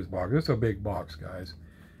go through his box. It's a big box, guys,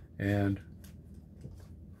 and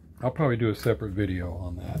I'll probably do a separate video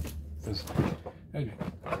on that.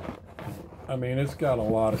 I mean, it's got a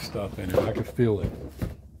lot of stuff in it. I can feel it.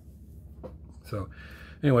 So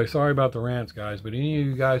anyway, sorry about the rants, guys, but any of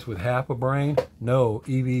you guys with half a brain know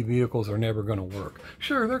EV vehicles are never going to work.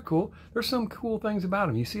 Sure, they're cool. There's some cool things about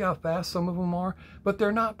them. You see how fast some of them are? But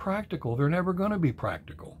they're not practical. They're never going to be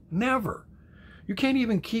practical. Never. You can't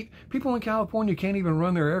even keep, people in California can't even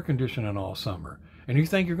run their air conditioning all summer. And you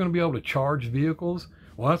think you're going to be able to charge vehicles?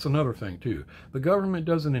 Well, that's another thing too. The government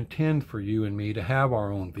doesn't intend for you and me to have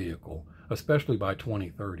our own vehicle, especially by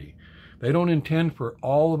 2030. They don't intend for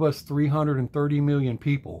all of us 330 million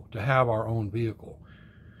people to have our own vehicle.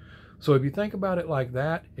 So if you think about it like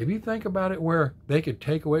that, if you think about it where they could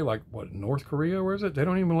take away, like what, North Korea, where is it? They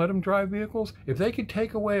don't even let them drive vehicles. If they could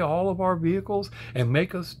take away all of our vehicles and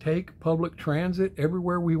make us take public transit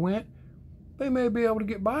everywhere we went, they may be able to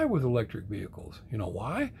get by with electric vehicles. You know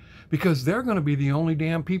why? Because they're going to be the only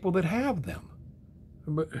damn people that have them.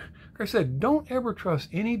 But like I said, don't ever trust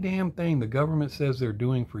any damn thing the government says they're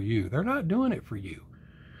doing for you. They're not doing it for you.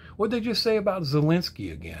 What'd they just say about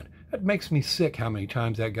Zelensky again? That makes me sick how many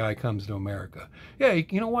times that guy comes to America. Yeah,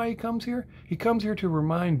 you know why he comes here? He comes here to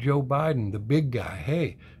remind Joe Biden, the big guy,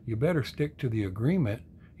 hey, you better stick to the agreement.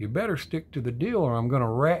 You better stick to the deal or I'm going to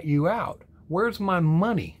rat you out. Where's my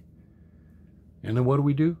money? And then what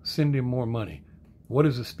do? Send him more money. What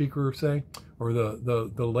does the speaker say? Or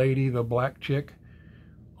the lady, the black chick?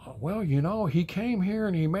 Well, you know, he came here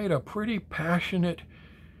and he made a pretty passionate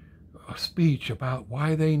speech about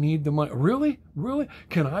why they need the money. Really? Really?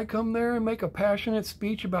 Can I come there and make a passionate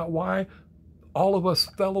speech about why all of us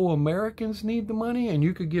fellow Americans need the money and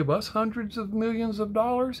you could give us hundreds of millions of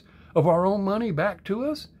dollars of our own money back to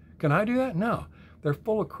us? Can I do that? No. They're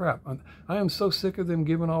full of crap. I am so sick of them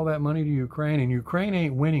giving all that money to Ukraine, and Ukraine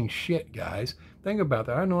ain't winning shit, guys. Think about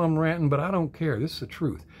that. I know I'm ranting, but I don't care. This is the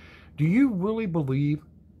truth. Do you really believe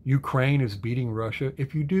Ukraine is beating Russia?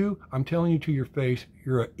 If you do, I'm telling you to your face,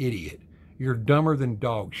 you're an idiot. You're dumber than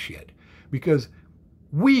dog shit. Because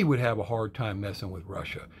we would have a hard time messing with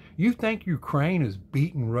Russia. You think Ukraine is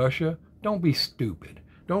beating Russia? Don't be stupid.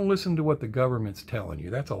 Don't listen to what the government's telling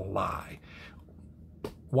you. That's a lie.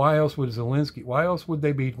 Why else would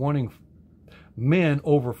they be wanting men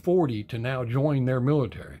over 40 to now join their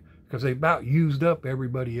military? Because they about used up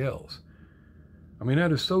everybody else. I mean,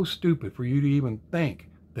 that is so stupid for you to even think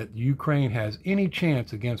that Ukraine has any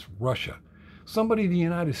chance against Russia. Somebody the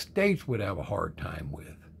United States would have a hard time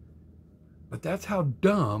with. But that's how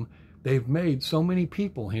dumb they've made so many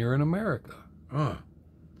people here in America.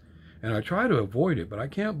 And I try to avoid it, but I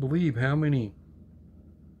can't believe how many,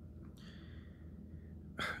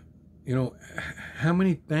 how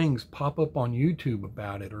many things pop up on YouTube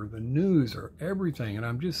about it or the news or everything, and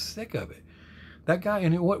I'm just sick of it. That guy,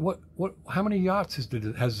 and how many yachts has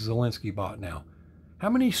Zelensky bought now? How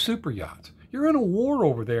many super yachts? You're in a war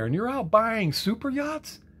over there and you're out buying super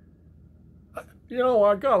yachts? I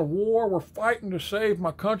got a war, we're fighting to save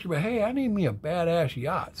my country, but hey, I need me a badass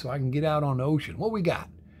yacht so I can get out on the ocean. What we got?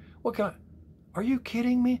 Are you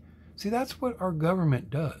kidding me? See, that's what our government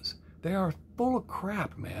does. They are full of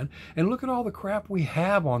crap, man. And look at all the crap we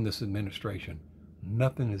have on this administration.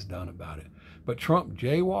 Nothing is done about it. But Trump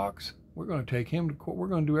jaywalks, we're going to take him to court. We're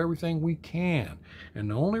going to do everything we can.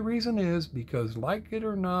 And the only reason is because, like it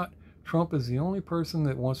or not, Trump is the only person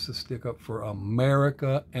that wants to stick up for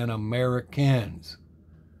America and Americans.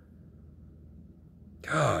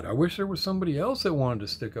 God, I wish there was somebody else that wanted to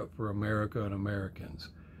stick up for America and Americans.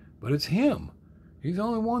 But it's him. He's the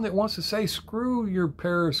only one that wants to say, screw your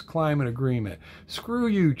Paris Climate Agreement. Screw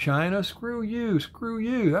you, China. Screw you. Screw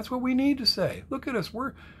you. That's what we need to say. Look at us.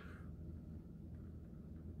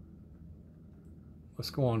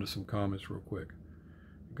 Let's go on to some comments real quick.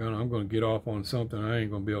 I'm going to get off on something I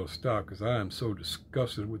ain't going to be able to stop because I am so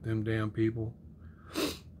disgusted with them damn people.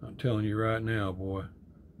 I'm telling you right now, boy.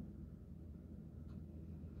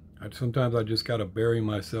 Sometimes I just got to bury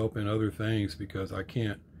myself in other things because I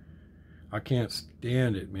can't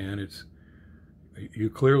stand it, man. You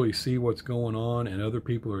clearly see what's going on and other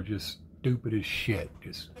people are just stupid as shit.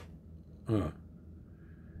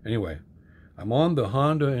 Anyway, I'm on the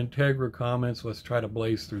Honda Integra comments. Let's try to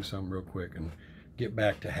blaze through some real quick and get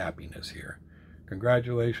back to happiness here.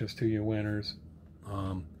 Congratulations to your winners.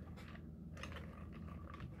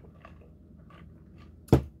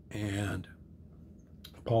 And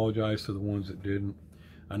apologize to the ones that didn't.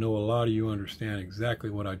 I know a lot of you understand exactly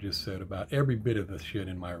what I just said about every bit of the shit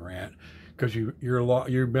in my rant because you've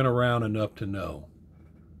been around enough to know.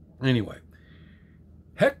 Anyway,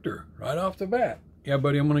 Hector, right off the bat. Yeah,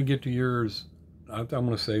 buddy, I'm going to get to yours. I'm going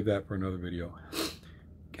to save that for another video.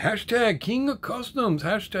 Hashtag King of Customs.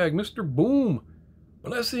 Hashtag Mr. Boom.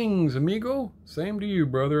 Blessings, amigo. Same to you,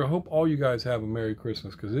 brother. I hope all you guys have a Merry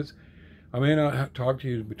Christmas because I may not have to talk to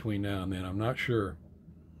you between now and then. I'm not sure.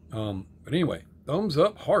 But anyway, thumbs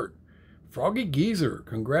up, heart. Froggy Geezer,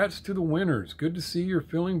 congrats to the winners. Good to see you're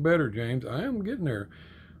feeling better, James. I am getting there.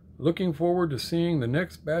 Looking forward to seeing the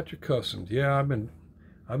next batch of customs. Yeah, I've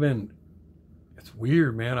been, it's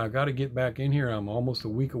weird, man. I got to get back in here. I'm almost a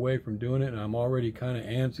week away from doing it, and I'm already kind of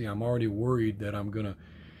antsy. I'm already worried that I'm going to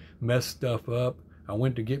mess stuff up. I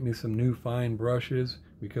went to get me some new fine brushes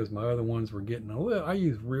because my other ones were getting a little, I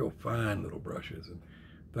use real fine little brushes. And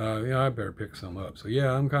I better pick some up. So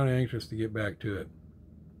yeah, I'm kind of anxious to get back to it.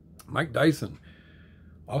 Mike Dyson,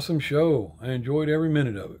 awesome show. I enjoyed every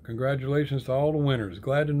minute of it. Congratulations to all the winners.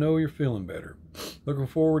 Glad to know you're feeling better. Looking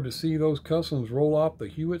forward to see those customs roll off the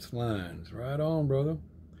Hewitt's lines. Right on, brother.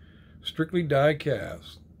 Strictly die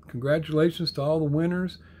cast. Congratulations to all the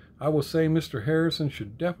winners. I will say Mr. Harrison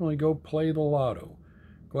should definitely go play the lotto.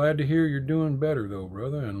 Glad to hear you're doing better though,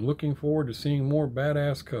 brother, and looking forward to seeing more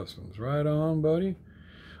badass customs. Right on, buddy.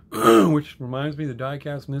 which reminds me, the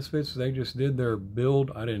Diecast Misfits, they just did their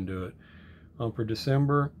build. I didn't do it. For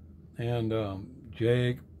December. And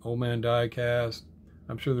Jake, Old Man Diecast.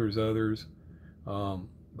 I'm sure there's others.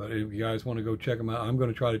 But if you guys want to go check them out, I'm going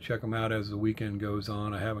to try to check them out as the weekend goes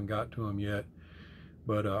on. I haven't got to them yet.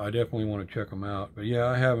 But I definitely want to check them out. But yeah,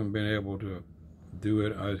 I haven't been able to do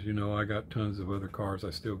it. As you know, I got tons of other cars I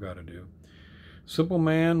still got to do. Simple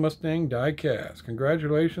Man Mustang Diecast.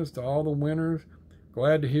 Congratulations to all the winners.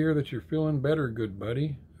 Glad to hear that you're feeling better, good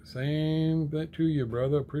buddy. Same to you,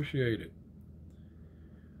 brother. Appreciate it.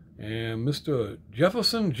 And Mr.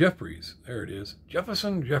 Jefferson Jeffries. There it is.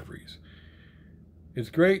 Jefferson Jeffries. It's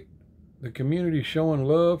great. The community showing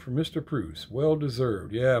love for Mr. Bruce. Well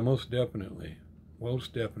deserved. Yeah, most definitely.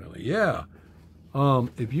 Most definitely. Yeah.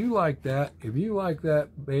 If you like that,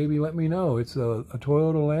 baby, let me know. It's a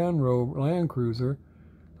Toyota Land Cruiser.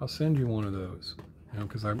 I'll send you one of those. You know,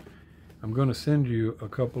 because I'm going to send you a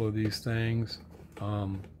couple of these things.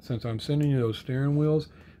 Since I'm sending you those steering wheels,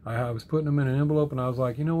 I was putting them in an envelope, and I was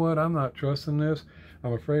like, you know what? I'm not trusting this.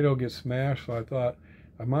 I'm afraid it'll get smashed. So I thought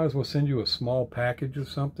I might as well send you a small package of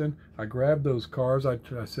something. I grabbed those cars I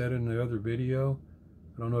said in the other video.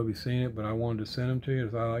 I don't know if you've seen it, but I wanted to send them to you.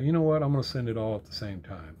 So I thought, you know what? I'm going to send it all at the same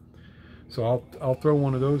time. So I'll throw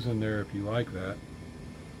one of those in there if you like that.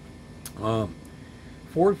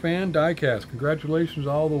 Ford Fan Diecast. Congratulations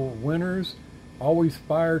to all the winners. Always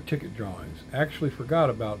fire ticket drawings. Actually forgot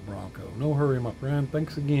about Bronco. No hurry, my friend.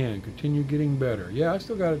 Thanks again. Continue getting better. Yeah, I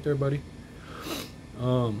still got it there, buddy.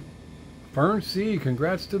 Fern C.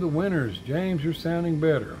 Congrats to the winners. James, you're sounding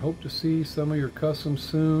better. Hope to see some of your customs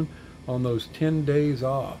soon on those 10 days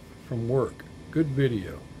off from work. Good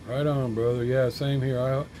video. Right on, brother. Yeah, same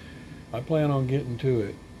here. I plan on getting to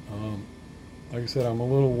it. Like I said, I'm a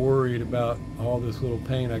little worried about all this little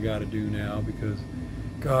paint I got to do now because,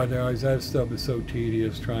 God, that stuff is so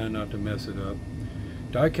tedious, trying not to mess it up.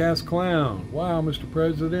 Diecast Clown. Wow, Mr.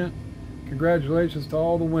 President. Congratulations to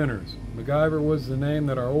all the winners. MacGyver was the name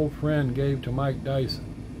that our old friend gave to Mike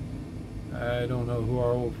Dyson. I don't know who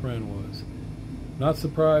our old friend was. Not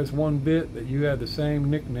surprised one bit that you had the same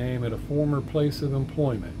nickname at a former place of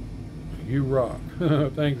employment. You rock.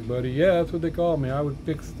 Thanks, buddy. Yeah, that's what they called me. I would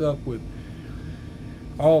fix stuff with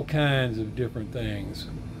all kinds of different things.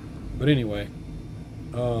 But anyway,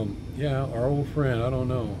 yeah, our old friend, I don't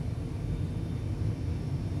know.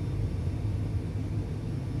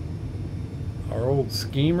 Our old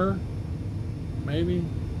schemer, maybe?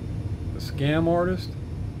 A scam artist?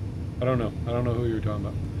 I don't know. I don't know who you're talking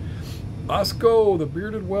about. Osco, the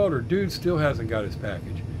bearded welder. Dude still hasn't got his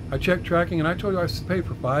package. I checked tracking, and I told you I paid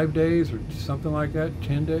for 5 days or something like that,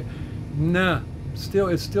 10 days. Nah,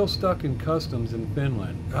 it's still stuck in customs in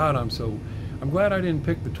Finland. God, I'm glad I didn't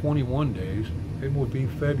pick the 21 days. It would be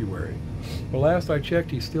February. But last I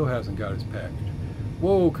checked, he still hasn't got his package.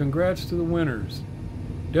 Whoa, congrats to the winners.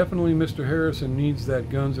 Definitely Mr. Harrison needs that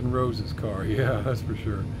Guns N' Roses car. Yeah, that's for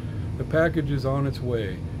sure. The package is on its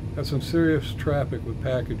way. Got some serious traffic with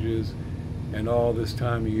packages and all this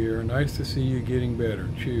time of year. Nice to see you getting better.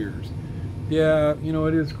 Cheers. Yeah, you know,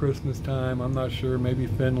 it is Christmas time. I'm not sure. Maybe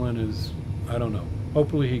Finland is, I don't know.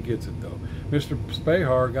 Hopefully he gets it, though. Mr.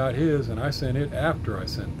 Spahar got his, and I sent it after I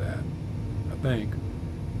sent that, I think.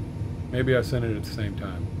 Maybe I sent it at the same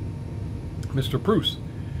time. Mr. Bruce.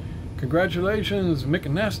 Congratulations,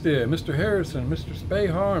 McNasty, Mr. Harrison, Mr.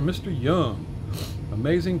 Spahar, and Mr. Young.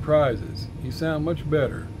 Amazing prizes. You sound much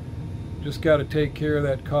better. Just got to take care of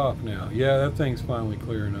that cough now. Yeah, that thing's finally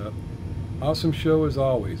clearing up. Awesome show as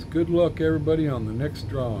always. Good luck, everybody, on the next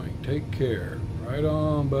drawing. Take care. Right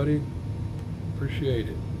on, buddy. Appreciate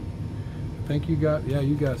it. I think you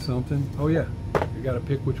got something. Oh, yeah. You got to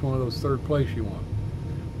pick which one of those third place you want.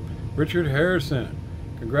 Richard Harrison.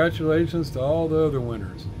 Congratulations to all the other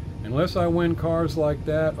winners. Unless I win cars like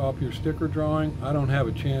that off your sticker drawing, I don't have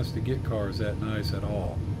a chance to get cars that nice at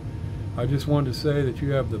all. I just wanted to say that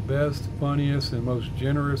you have the best, funniest, and most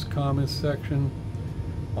generous comments section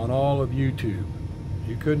on all of YouTube.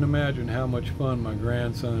 You couldn't imagine how much fun my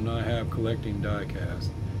grandson and I have collecting diecast.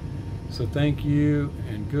 So thank you,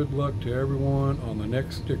 and good luck to everyone on the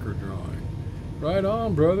next sticker drawing. Right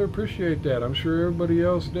on, brother. Appreciate that. I'm sure everybody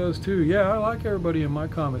else does too. Yeah, I like everybody in my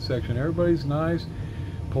comment section. Everybody's nice,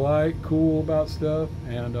 polite, cool about stuff,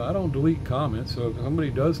 and I don't delete comments, so if somebody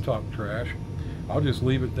does talk trash, I'll just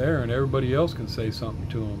leave it there and everybody else can say something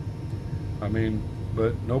to them. I mean,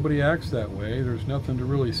 but nobody acts that way. There's nothing to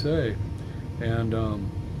really say. And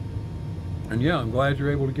yeah, I'm glad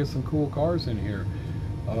you're able to get some cool cars in here.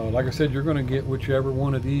 Like I said, you're going to get whichever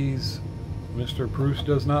one of these Mr. Bruce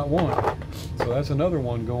does not want. So that's another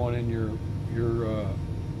one going in your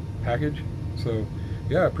package. So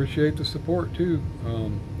yeah, I appreciate the support too.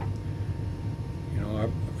 You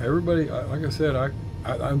know, everybody, like I said,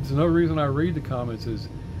 there's another reason I read the comments is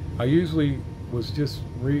I usually was just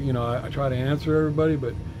you know, I try to answer everybody,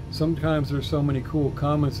 but sometimes there's so many cool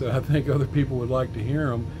comments that I think other people would like to hear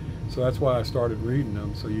them. So that's why I started reading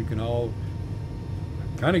them, so you can all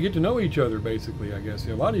kind of get to know each other, basically, I guess.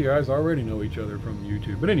 Yeah, a lot of you guys already know each other from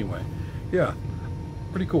YouTube. But anyway, yeah,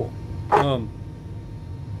 pretty cool.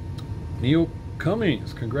 Neil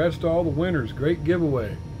Cummings, congrats to all the winners. Great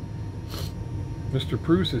giveaway. Mr.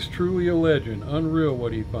 Pruce is truly a legend. Unreal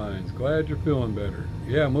what he finds. Glad you're feeling better.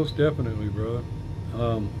 Yeah, most definitely, brother.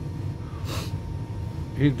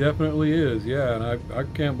 He definitely is, yeah, and I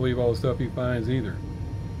can't believe all the stuff he finds either.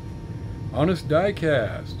 Honest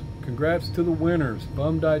Diecast, congrats to the winners.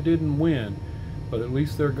 Bummed I didn't win, but at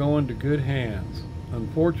least they're going to good hands.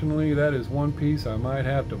 Unfortunately, that is one piece I might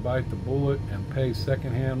have to bite the bullet and pay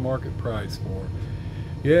secondhand market price for.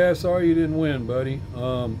 Yeah, sorry you didn't win, buddy.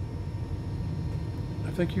 I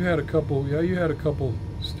think you had a couple, yeah, you had a couple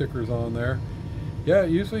stickers on there. Yeah,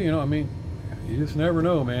 usually, you know, I mean, you just never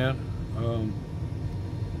know, man.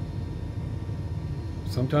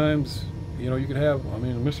 Sometimes, you know, you could have, I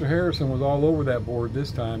mean, Mr. Harrison was all over that board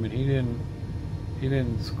this time, and he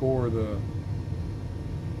didn't score the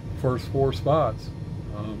first 4 spots.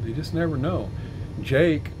 You just never know.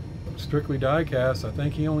 Jake, Strictly Diecast, I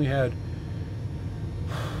think he only had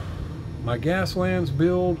my Gaslands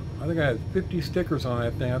build. I think I had 50 stickers on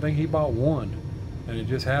that thing. I think he bought 1, and it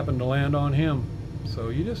just happened to land on him. So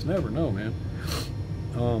you just never know, man.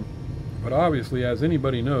 But obviously, as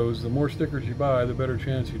anybody knows, the more stickers you buy, the better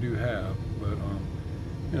chance you do have. But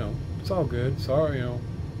you know, it's all good. Sorry, you know,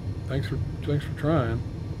 thanks for trying.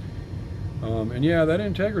 And yeah, that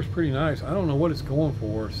Integra's pretty nice. I don't know what it's going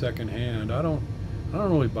for secondhand. I don't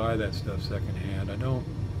really buy that stuff secondhand. I don't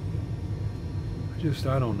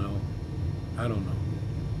know. I don't know.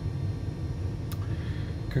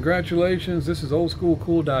 Congratulations. This is Old School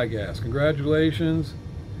Cool Diecast. Congratulations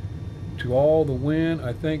to all the win.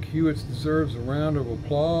 I think Hewitt deserves a round of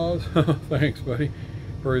applause. Thanks, buddy,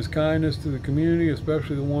 for his kindness to the community,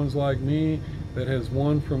 especially the ones like me that has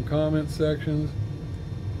won from comment sections.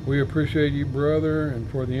 We appreciate you, brother, and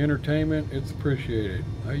for the entertainment, it's appreciated.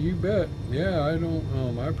 You bet. Yeah, I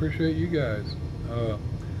appreciate you guys.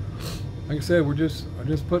 Like I said, I'm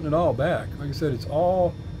just putting it all back. Like I said, it's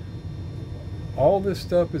all this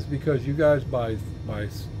stuff is because you guys buy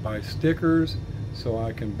stickers, so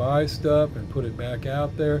I can buy stuff and put it back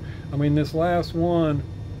out there. I mean, this last one,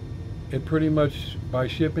 it pretty much, by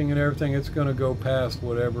shipping and everything, it's going to go past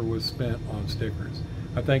whatever was spent on stickers.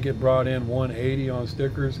 I think it brought in 180 on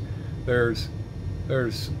stickers. There's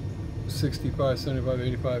 65, 75,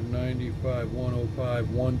 85, 95, 105,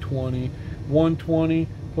 120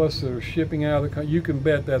 plus they're shipping out of the country. You can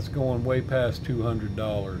bet that's going way past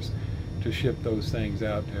 $200 to ship those things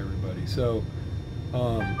out to everybody. So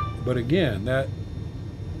but again, that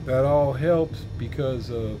all helps because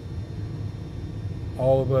of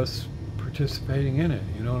all of us participating in it,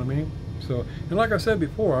 you know what I mean? So, and like I said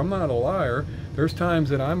before, I'm not a liar. There's times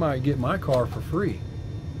that I might get my car for free,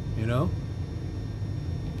 you know?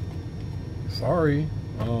 Sorry.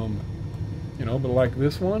 You know, but like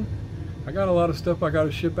this one, I got a lot of stuff I got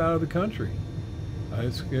to ship out of the country.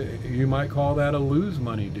 You might call that a lose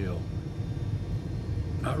money deal.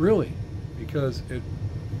 Not really, because it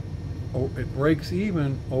breaks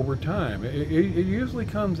even over time. It usually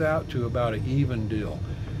comes out to about an even deal,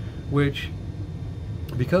 which,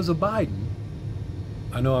 because of Biden,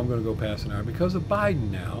 I know I'm going to go past an hour, because of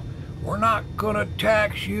Biden now, we're not going to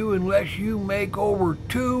tax you unless you make over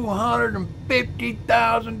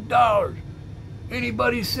 $250,000.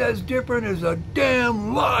 Anybody says different is a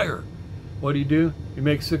damn liar. What do? You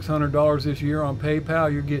make $600 this year on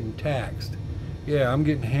PayPal, you're getting taxed. Yeah, I'm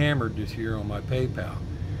getting hammered this year on my PayPal.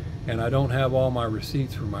 And I don't have all my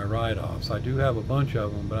receipts for my write-offs. I do have a bunch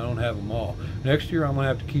of them, but I don't have them all. Next year, I'm going to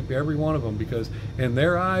have to keep every one of them because in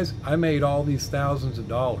their eyes, I made all these thousands of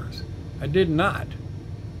dollars. I did not.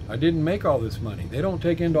 I didn't make all this money. They don't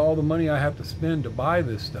take into all the money I have to spend to buy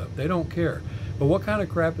this stuff. They don't care. But what kind of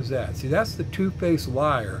crap is that? See, that's the two-faced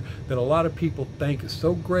liar that a lot of people think is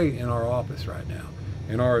so great in our office right now,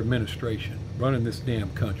 in our administration, running this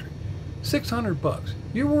damn country. $600.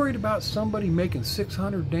 You're worried about somebody making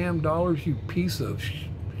 $600 damn dollars, you piece of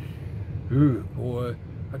Ooh, boy,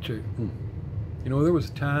 I tell you, you know, there was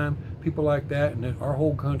a time people like that, and our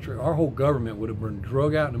whole country, our whole government would have been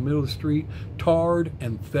drug out in the middle of the street, tarred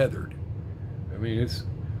and feathered. I mean,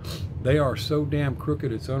 they are so damn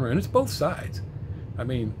crooked, it's unreal, and it's both sides. I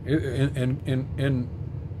mean, in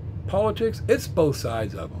politics, it's both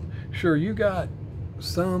sides of them. Sure, you got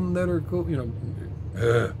some that are cool, you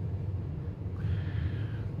know.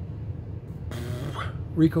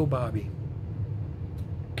 Rico Bobby.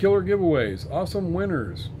 Killer giveaways, awesome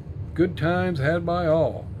winners, good times had by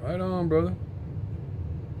all. Right on, brother.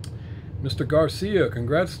 Mr. Garcia,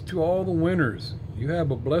 congrats to all the winners. You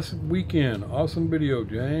have a blessed weekend. Awesome video,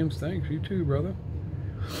 James. Thanks, you too, brother.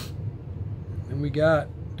 And we got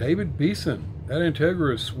David Beeson. That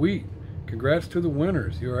Integra is sweet. Congrats to the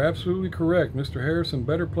winners. You are absolutely correct. Mr. Harrison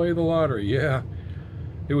better play the lottery. Yeah,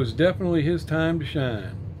 it was definitely his time to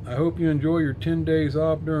shine. I hope you enjoy your 10 days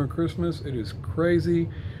off during Christmas. It is crazy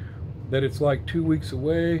that it's like 2 weeks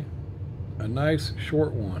away. A nice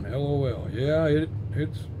short one. LOL. Yeah,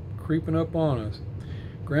 it's creeping up on us.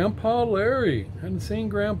 Grandpa Larry. Hadn't seen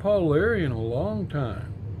Grandpa Larry in a long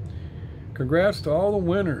time. Congrats to all the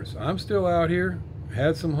winners. I'm still out here.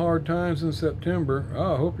 Had some hard times in September.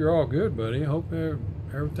 Oh, I hope you're all good, buddy. I hope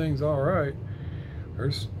everything's all right.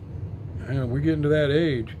 We're getting to that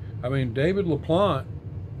age. I mean, David LaPlante,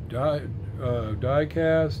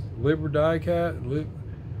 diecast,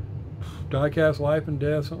 diecast life and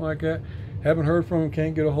death, something like that. Haven't heard from him,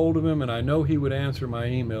 can't get a hold of him, and I know he would answer my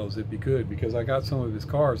emails if he could, because I got some of his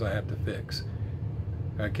cars I have to fix.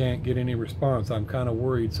 I can't get any response. I'm kind of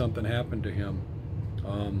worried something happened to him.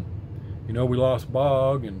 You know, we lost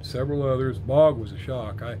Bog and several others. Bog was a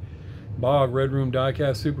shock. Bog, Red Room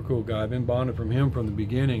Diecast, super cool guy. I've been bonded from him from the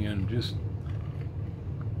beginning, and just,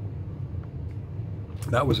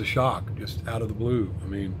 that was a shock, just out of the blue. I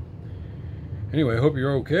mean, anyway, I hope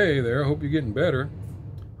you're okay there. I hope you're getting better.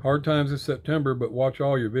 Hard times this September, but watch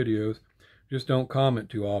all your videos. Just don't comment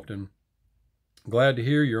too often. Glad to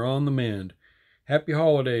hear you're on the mend. Happy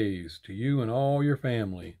holidays to you and all your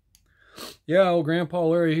family. Yeah, old Grandpa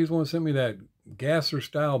Larry, he's the one who sent me that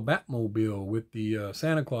gasser-style Batmobile with the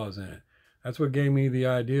Santa Claus in it. That's what gave me the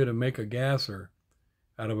idea to make a gasser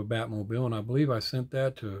out of a Batmobile, and I believe I sent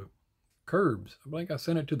that to Curbs. I think I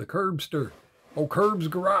sent it to the Curbster. Oh, Curbs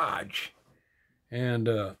Garage. And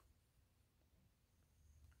so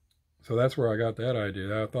that's where I got that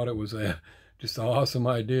idea. I thought it was just an awesome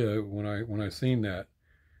idea when I seen that.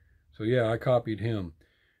 So yeah, I copied him.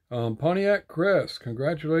 Pontiac Crest,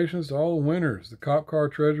 congratulations to all the winners. The Cop Car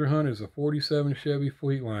Treasure Hunt is a 47 Chevy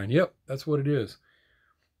Fleetline. Yep, that's what it is.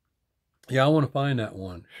 Yeah, I want to find that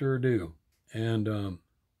one. Sure do. And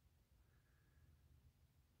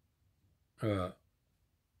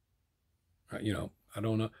you know, I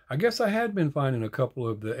don't know. I guess I had been finding a couple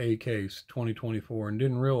of the AKs 2024 and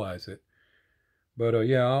didn't realize it. But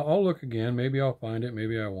yeah, I'll look again. Maybe I'll find it.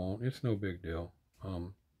 Maybe I won't. It's no big deal.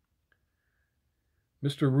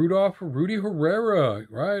 Mr. Rudy Herrera,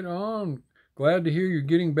 right on. Glad to hear you're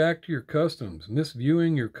getting back to your customs. Miss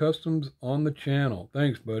viewing your customs on the channel.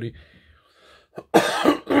 Thanks, buddy.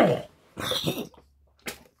 Mr.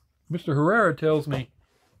 Herrera tells me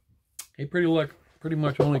he pretty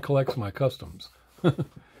much only collects my customs.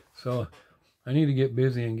 So I need to get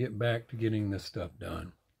busy and get back to getting this stuff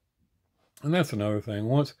done. And that's another thing.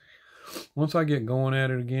 Once I get going at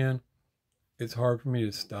it again, it's hard for me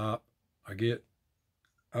to stop.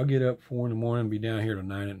 I'll get up 4 in the morning and be down here till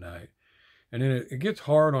 9 at night. And then it gets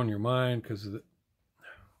hard on your mind because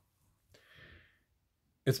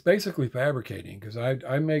it's basically fabricating, because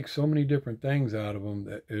I make so many different things out of them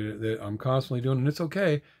that I'm constantly doing, and it's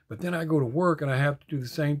okay. But then I go to work and I have to do the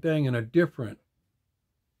same thing in a different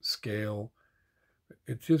scale.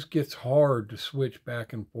 It just gets hard to switch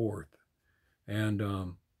back and forth. And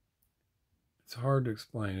it's hard to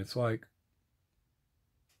explain. It's like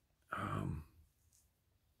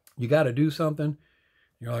you got to do something.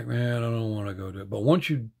 You're like, man, I don't want to go do it. But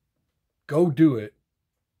once you go do it,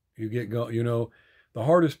 you get going. You know, the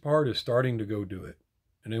hardest part is starting to go do it.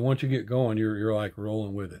 And then once you get going, you're like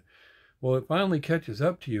rolling with it. Well, it finally catches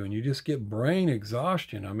up to you, and you just get brain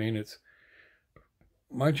exhaustion. I mean,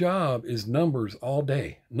 my job is numbers all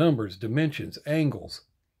day. Numbers, dimensions, angles,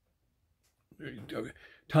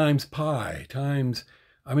 times pi, times...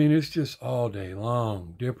 I mean, it's just all day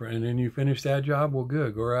long, different. And then you finish that job, well,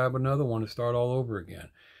 good. Go grab another one and start all over again.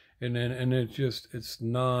 And it's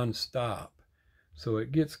non-stop. So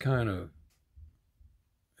it gets it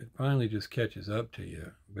finally just catches up to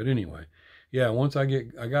you. But anyway, yeah,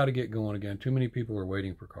 I got to get going again. Too many people are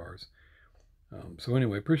waiting for cars. So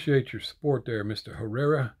anyway, appreciate your support there, Mr.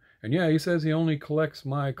 Herrera. And yeah, he says he only collects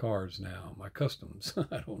my cars now, my customs.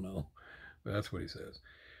 I don't know, but that's what he says.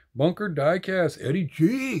 Bunker Diecast, Eddie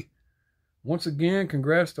G. Once again,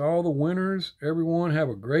 congrats to all the winners. Everyone have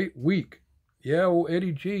a great week. Yeah, well,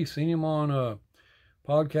 Eddie G. Seen him on a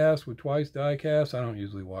podcast with Twice Diecast. I don't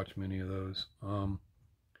usually watch many of those.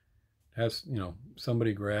 has, you know,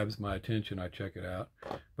 somebody grabs my attention, I check it out.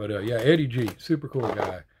 But yeah, Eddie G, super cool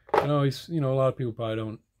guy. I know he's, you know, a lot of people probably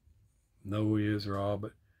don't know who he is or all,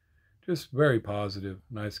 but just very positive,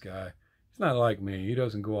 nice guy. He's not like me. He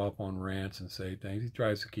doesn't go off on rants and say things. He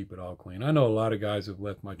tries to keep it all clean. I know a lot of guys have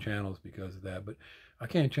left my channels because of that, but I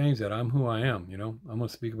can't change that. I'm who I am, you know. I'm going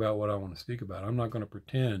to speak about what I want to speak about. I'm not going to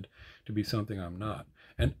pretend to be something I'm not.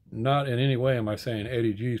 And not in any way am I saying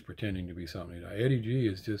Eddie G is pretending to be something. Eddie G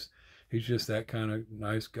is just, he's just that kind of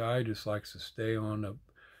nice guy, just likes to stay on a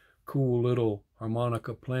cool little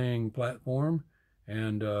harmonica playing platform,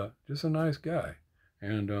 and just a nice guy.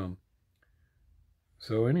 And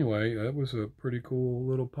so anyway, that was a pretty cool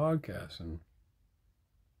little podcast. And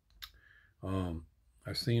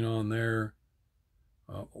I seen on there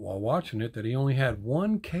while watching it that he only had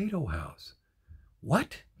one Cato house.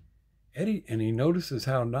 What? Eddie, and he notices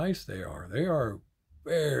how nice they are. They are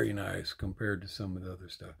very nice compared to some of the other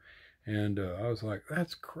stuff. And I was like,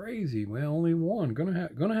 that's crazy, man. Only one. Gonna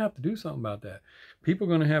have to do something about that. People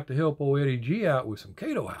are gonna have to help old Eddie G out with some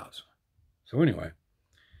Cato house. So anyway,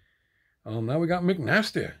 now we got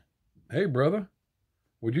McNasty. Hey, brother,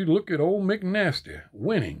 would you look at old McNasty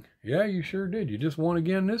winning? Yeah, you sure did. You just won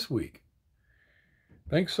again this week.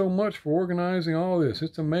 Thanks so much for organizing all this.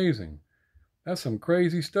 It's amazing. That's some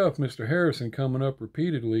crazy stuff, Mr. Harrison, coming up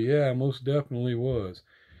repeatedly. Yeah, most definitely was.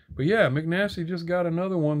 But yeah, McNasty just got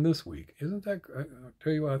another one this week. Isn't that, I'll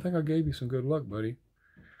tell you what, I think I gave you some good luck, buddy.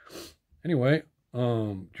 Anyway,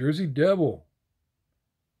 Jersey Devil,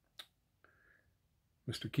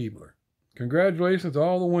 Mr. Keebler. Congratulations to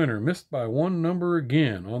all the winner. Missed by one number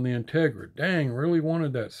again on the Integra. Dang, really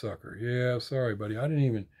wanted that sucker. Yeah, sorry, buddy. I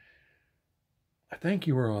think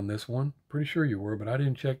you were on this one. Pretty sure you were, but I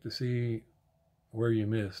didn't check to see where you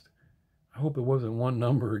missed. I hope it wasn't one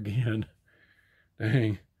number again.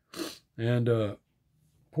 Dang. And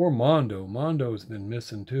poor Mondo. Mondo's been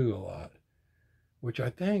missing too a lot. Which I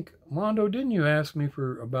think, Mondo, didn't you ask me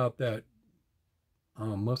about that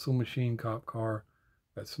muscle machine cop car?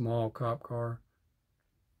 That small cop car?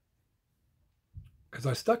 Because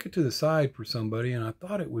I stuck it to the side for somebody and I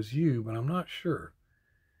thought it was you, but I'm not sure.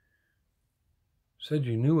 Said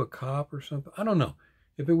you knew a cop or something. I don't know.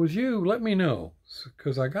 If it was you, let me know.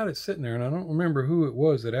 Because I got it sitting there and I don't remember who it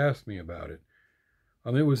was that asked me about it.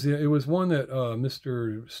 It was one that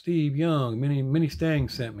Mr. Steve Young, Mini Stang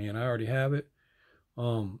sent me, and I already have it. We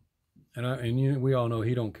all know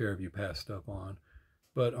he don't care if you pass stuff on.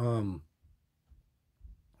 But I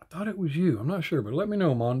thought it was you. I'm not sure, but let me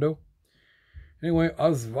know, Mondo. Anyway,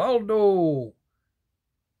 Osvaldo.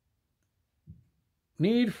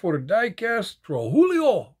 Need for the diecast for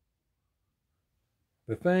Julio.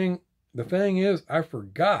 The thing is, I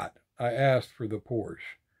forgot I asked for the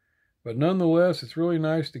Porsche. But nonetheless, it's really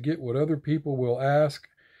nice to get what other people will ask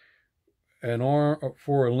an arm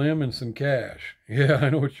for a limb and some cash. Yeah, I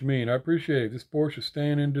know what you mean. I appreciate it. This Porsche is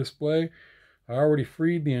staying in display. I already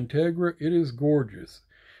freed the Integra. It is gorgeous.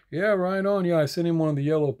 Yeah, right on. Yeah, I sent him one of the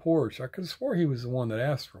yellow Porsche. I could have swore he was the one that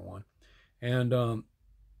asked for one. And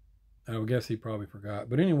I guess he probably forgot.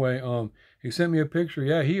 But anyway, he sent me a picture.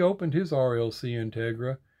 Yeah, he opened his RLC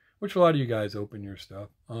Integra, which a lot of you guys open your stuff.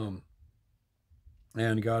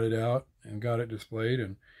 And got it out and got it displayed.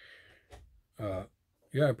 And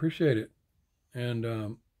yeah, I appreciate it. And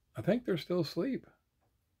I think they're still asleep.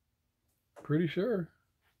 Pretty sure.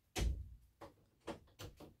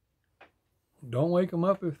 Don't wake them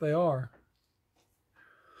up if they are.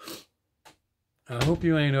 I hope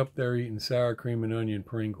you ain't up there eating sour cream and onion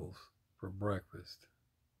Pringles for breakfast.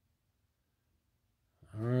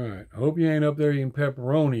 All right. I hope you ain't up there eating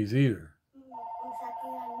pepperonis either. I'm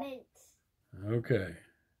sucking on mints. Okay.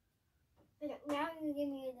 But now you give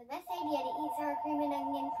me the best idea to eat sour cream and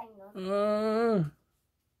onion Pringles.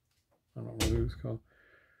 I don't know what it's called.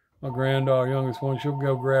 My granddaughter, youngest one, she'll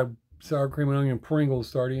go grab sour cream and onion Pringles,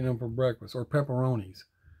 start eating them for breakfast, or pepperonis.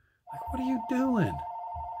 Like, what are you doing?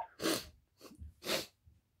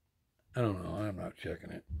 I don't know. I'm not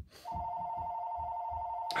checking it.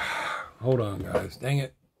 Hold on, guys. Dang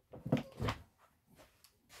it.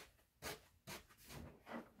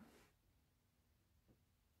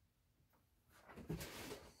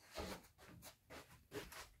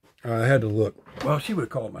 I had to look. Well, she would have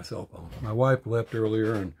called my cell phone. My wife left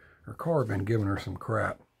earlier and her car had been giving her some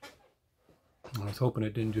crap. I was hoping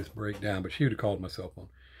it didn't just break down, but she would have called my cell phone.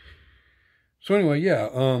 So anyway, yeah,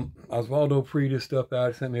 Osvaldo freed his stuff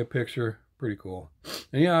out. He sent me a picture. Pretty cool.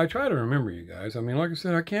 And yeah, I try to remember you guys. I mean, like I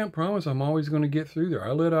said, I can't promise I'm always going to get through there.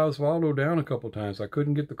 I let Osvaldo down a couple times. I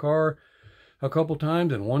couldn't get the car a couple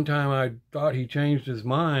times, and one time I thought he changed his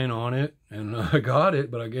mind on it, and I got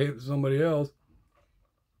it, but I gave it to somebody else.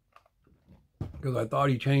 because I thought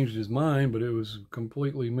he changed his mind, but it was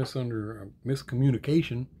completely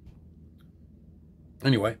miscommunication.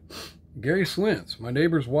 Anyway, Gary Slintz. My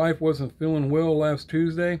neighbor's wife wasn't feeling well last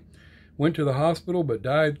Tuesday. Went to the hospital, but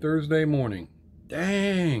died Thursday morning.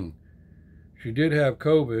 Dang. She did have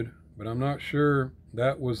COVID, but I'm not sure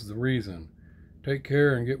that was the reason. Take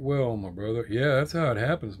care and get well, my brother. Yeah, that's how it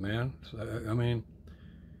happens, man. I mean,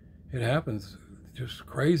 it happens just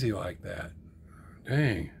crazy like that.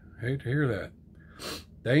 Dang, hate to hear that.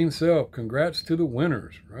 Dane Self, congrats to the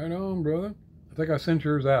winners. Right on, brother. I think I sent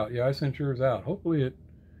yours out. Yeah, I sent yours out. Hopefully it,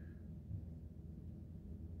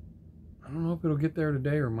 I don't know if it'll get there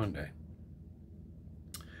today or Monday.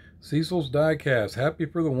 Cecil's Diecast, happy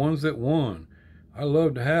for the ones that won. I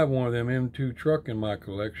love to have one of them M2 truck in my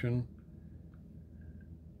collection.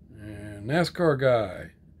 And NASCAR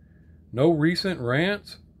guy, no recent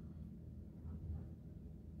rants?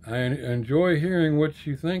 I enjoy hearing what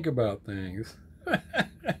you think about things.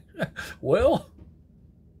 Well,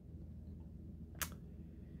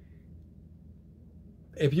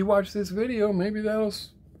 if you watch this video, maybe that'll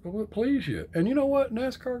please you. And you know what,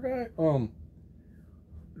 NASCAR guy?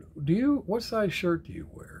 What size shirt do you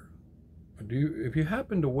wear? If you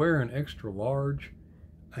happen to wear an extra large,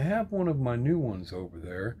 I have one of my new ones over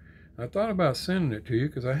there. I thought about sending it to you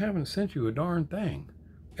because I haven't sent you a darn thing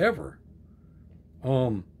ever.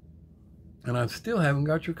 And I still haven't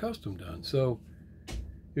got your custom done. So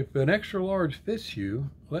if an extra large fits you,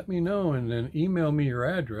 let me know and then email me your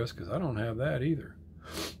address because I don't have that either.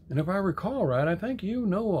 And if I recall right, I think you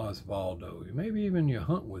know Osvaldo. Maybe even you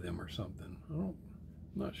hunt with him or something. I'm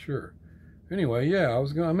not sure. Anyway, yeah,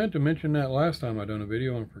 I meant to mention that last time I done a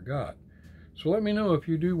video and forgot. So let me know if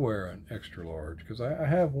you do wear an extra large, because I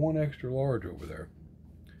have one extra large over there.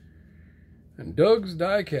 And Doug's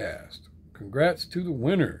Diecast, congrats to the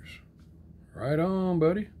winners. Right on,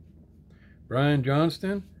 buddy. Brian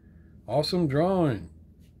Johnston, awesome drawing.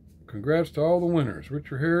 Congrats to all the winners.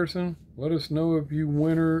 Richard Harrison, let us know if you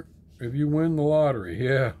win the lottery.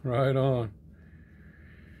 Yeah, right on.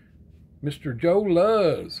 Mr. Joe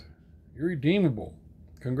Luz, you're redeemable.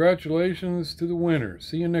 Congratulations to the winners.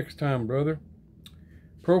 See you next time, brother.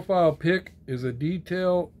 Profile pic is a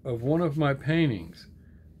detail of one of my paintings.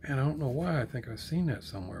 And I don't know why. I think I've seen that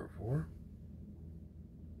somewhere before.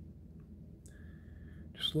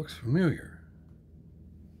 Just looks familiar.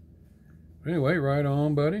 Anyway, right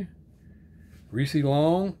on, buddy. Reese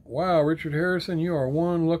Long. Wow, Richard Harrison, you are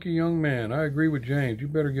one lucky young man. I agree with James. You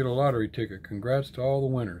better get a lottery ticket. Congrats to all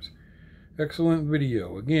the winners. Excellent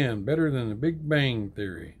video. Again, better than the Big Bang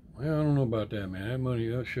Theory. Well, I don't know about that, man.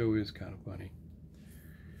 That show is kind of funny.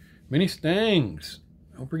 Mini Stangs.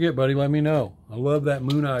 Don't forget, buddy, let me know. I love that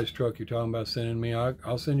Moon Eyes truck you're talking about sending me.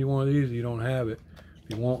 I'll send you one of these if you don't have it.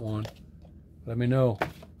 If you want one, let me know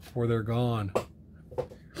before they're gone.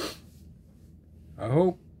 I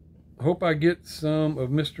hope I get some of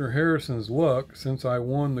Mr. Harrison's luck since I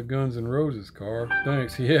won the Guns N' Roses car.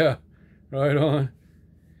 Thanks. Yeah, right on.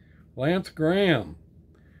 Lance Graham.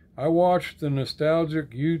 I watched the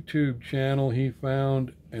nostalgic YouTube channel. He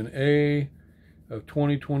found an A of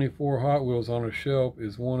 2024 Hot Wheels on a shelf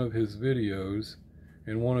is one of his videos.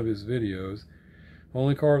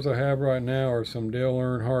 Only cars I have right now are some Dale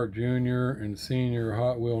Earnhardt Jr. and Senior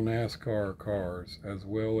Hot Wheel NASCAR cars, as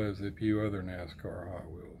well as a few other NASCAR Hot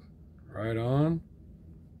Wheels. Right on.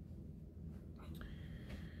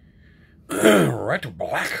 Rat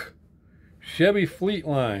Black. Chevy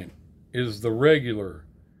Fleetline is the regular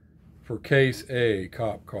for Case A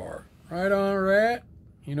cop car. Right on, Rat.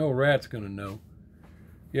 You know Rat's gonna know.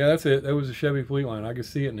 Yeah, that's it. That was a Chevy Fleetline. I can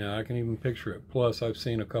see it now. I can even picture it. Plus, I've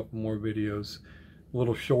seen a couple more videos,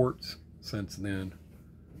 little shorts since then.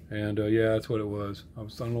 And yeah, that's what it was. I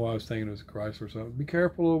don't know why I was thinking it was a Chrysler. So be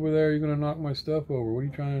careful over there. You're gonna knock my stuff over. What are you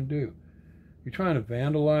trying to do? You trying to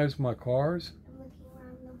vandalize my cars? I'm looking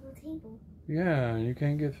around the whole table. Yeah, and you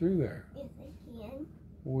can't get through there. Yes, I can.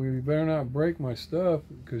 Well, you better not break my stuff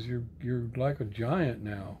because you're like a giant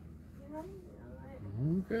now. No,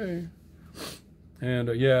 I'm not. Okay. And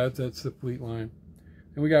yeah, that's the Fleetline.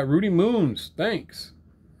 And we got Rudy Moons. Thanks.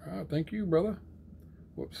 Thank you, brother.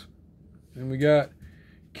 Whoops. And we got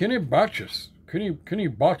Kenny Botchus. Kenny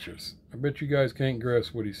Botchus. I bet you guys can't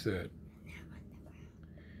guess what he said.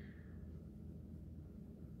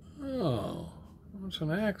 Oh, it's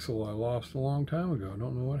an axle I lost a long time ago. I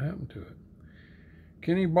don't know what happened to it.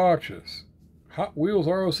 Kenny Botchus. Hot Wheels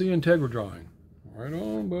Rlc Integra drawing. Right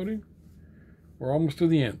on, buddy. We're almost to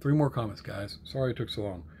the end. 3 more comments, guys. Sorry it took so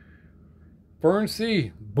long. Fern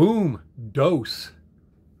C. Boom. Dose.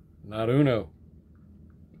 Not uno.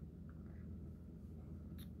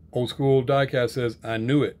 Old School Diecast says, I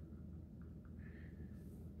knew it.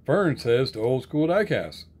 Fern says to Old School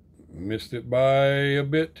Diecast, missed it by a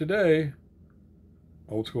bit today.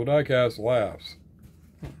 Old School Diecast laughs.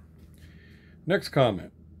 Next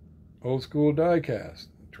comment. Old School Diecast.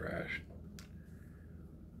 Trash.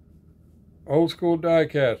 Old School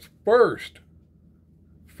Diecast. First.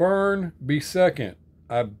 Fern be second.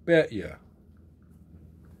 I bet ya.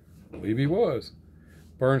 Believe he was.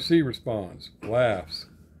 Fern C responds. Laughs.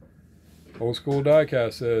 Old School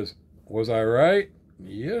Diecast says, was I right?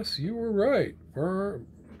 Yes, you were right.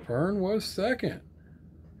 Fern was second.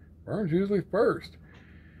 Fern's usually first.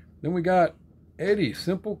 Then we got Eddie,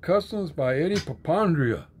 Simple Customs by Eddie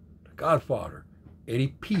Papandrea, the Godfather.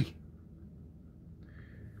 Eddie P.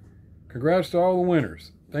 Congrats to all the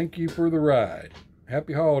winners. Thank you for the ride.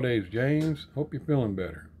 Happy holidays, James. Hope you're feeling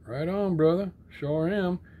better. Right on, brother. Sure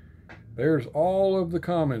am. There's all of the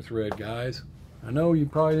comments read, guys. I know you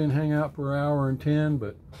probably didn't hang out for 1:10,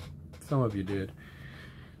 but some of you did.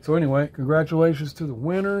 So anyway, congratulations to the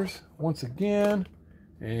winners once again.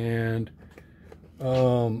 And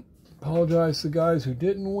apologize to the guys who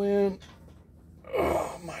didn't win.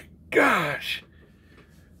 Oh my gosh.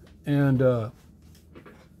 And I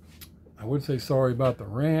would say sorry about the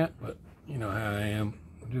rant, but you know how I am.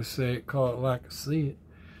 Just say it, call it like I see it.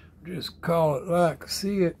 Just call it like I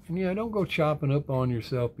see it. And yeah, don't go chopping up on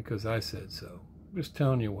yourself because I said so. I'm just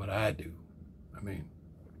telling you what I do. I mean,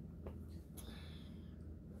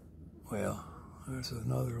 well, there's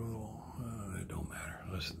another little, it don't matter.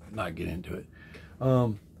 Let's not get into it.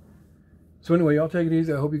 So anyway, y'all take it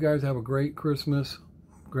easy. I hope you guys have a great Christmas,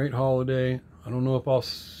 great holiday. I don't know if I'll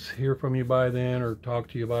hear from you by then or talk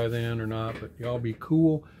to you by then or not, but y'all be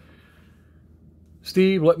cool.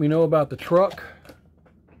 Steve, let me know about the truck.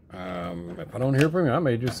 If I don't hear from you, I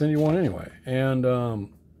may just send you one anyway. And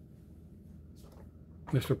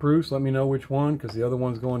Mr. Bruce, let me know which one, because the other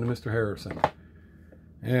one's going to Mr. Harrison.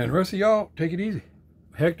 And the rest of y'all, take it easy.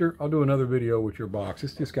 Hector, I'll do another video with your box.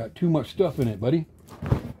 It's just got too much stuff in it, buddy.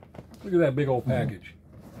 Look at that big old package.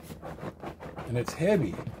 And it's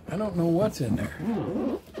heavy. I don't know what's in there.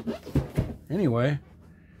 Anyway,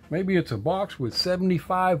 maybe it's a box with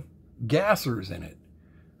 75 gassers in it.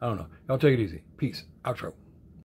 I don't know. Y'all take it easy. Peace. Outro.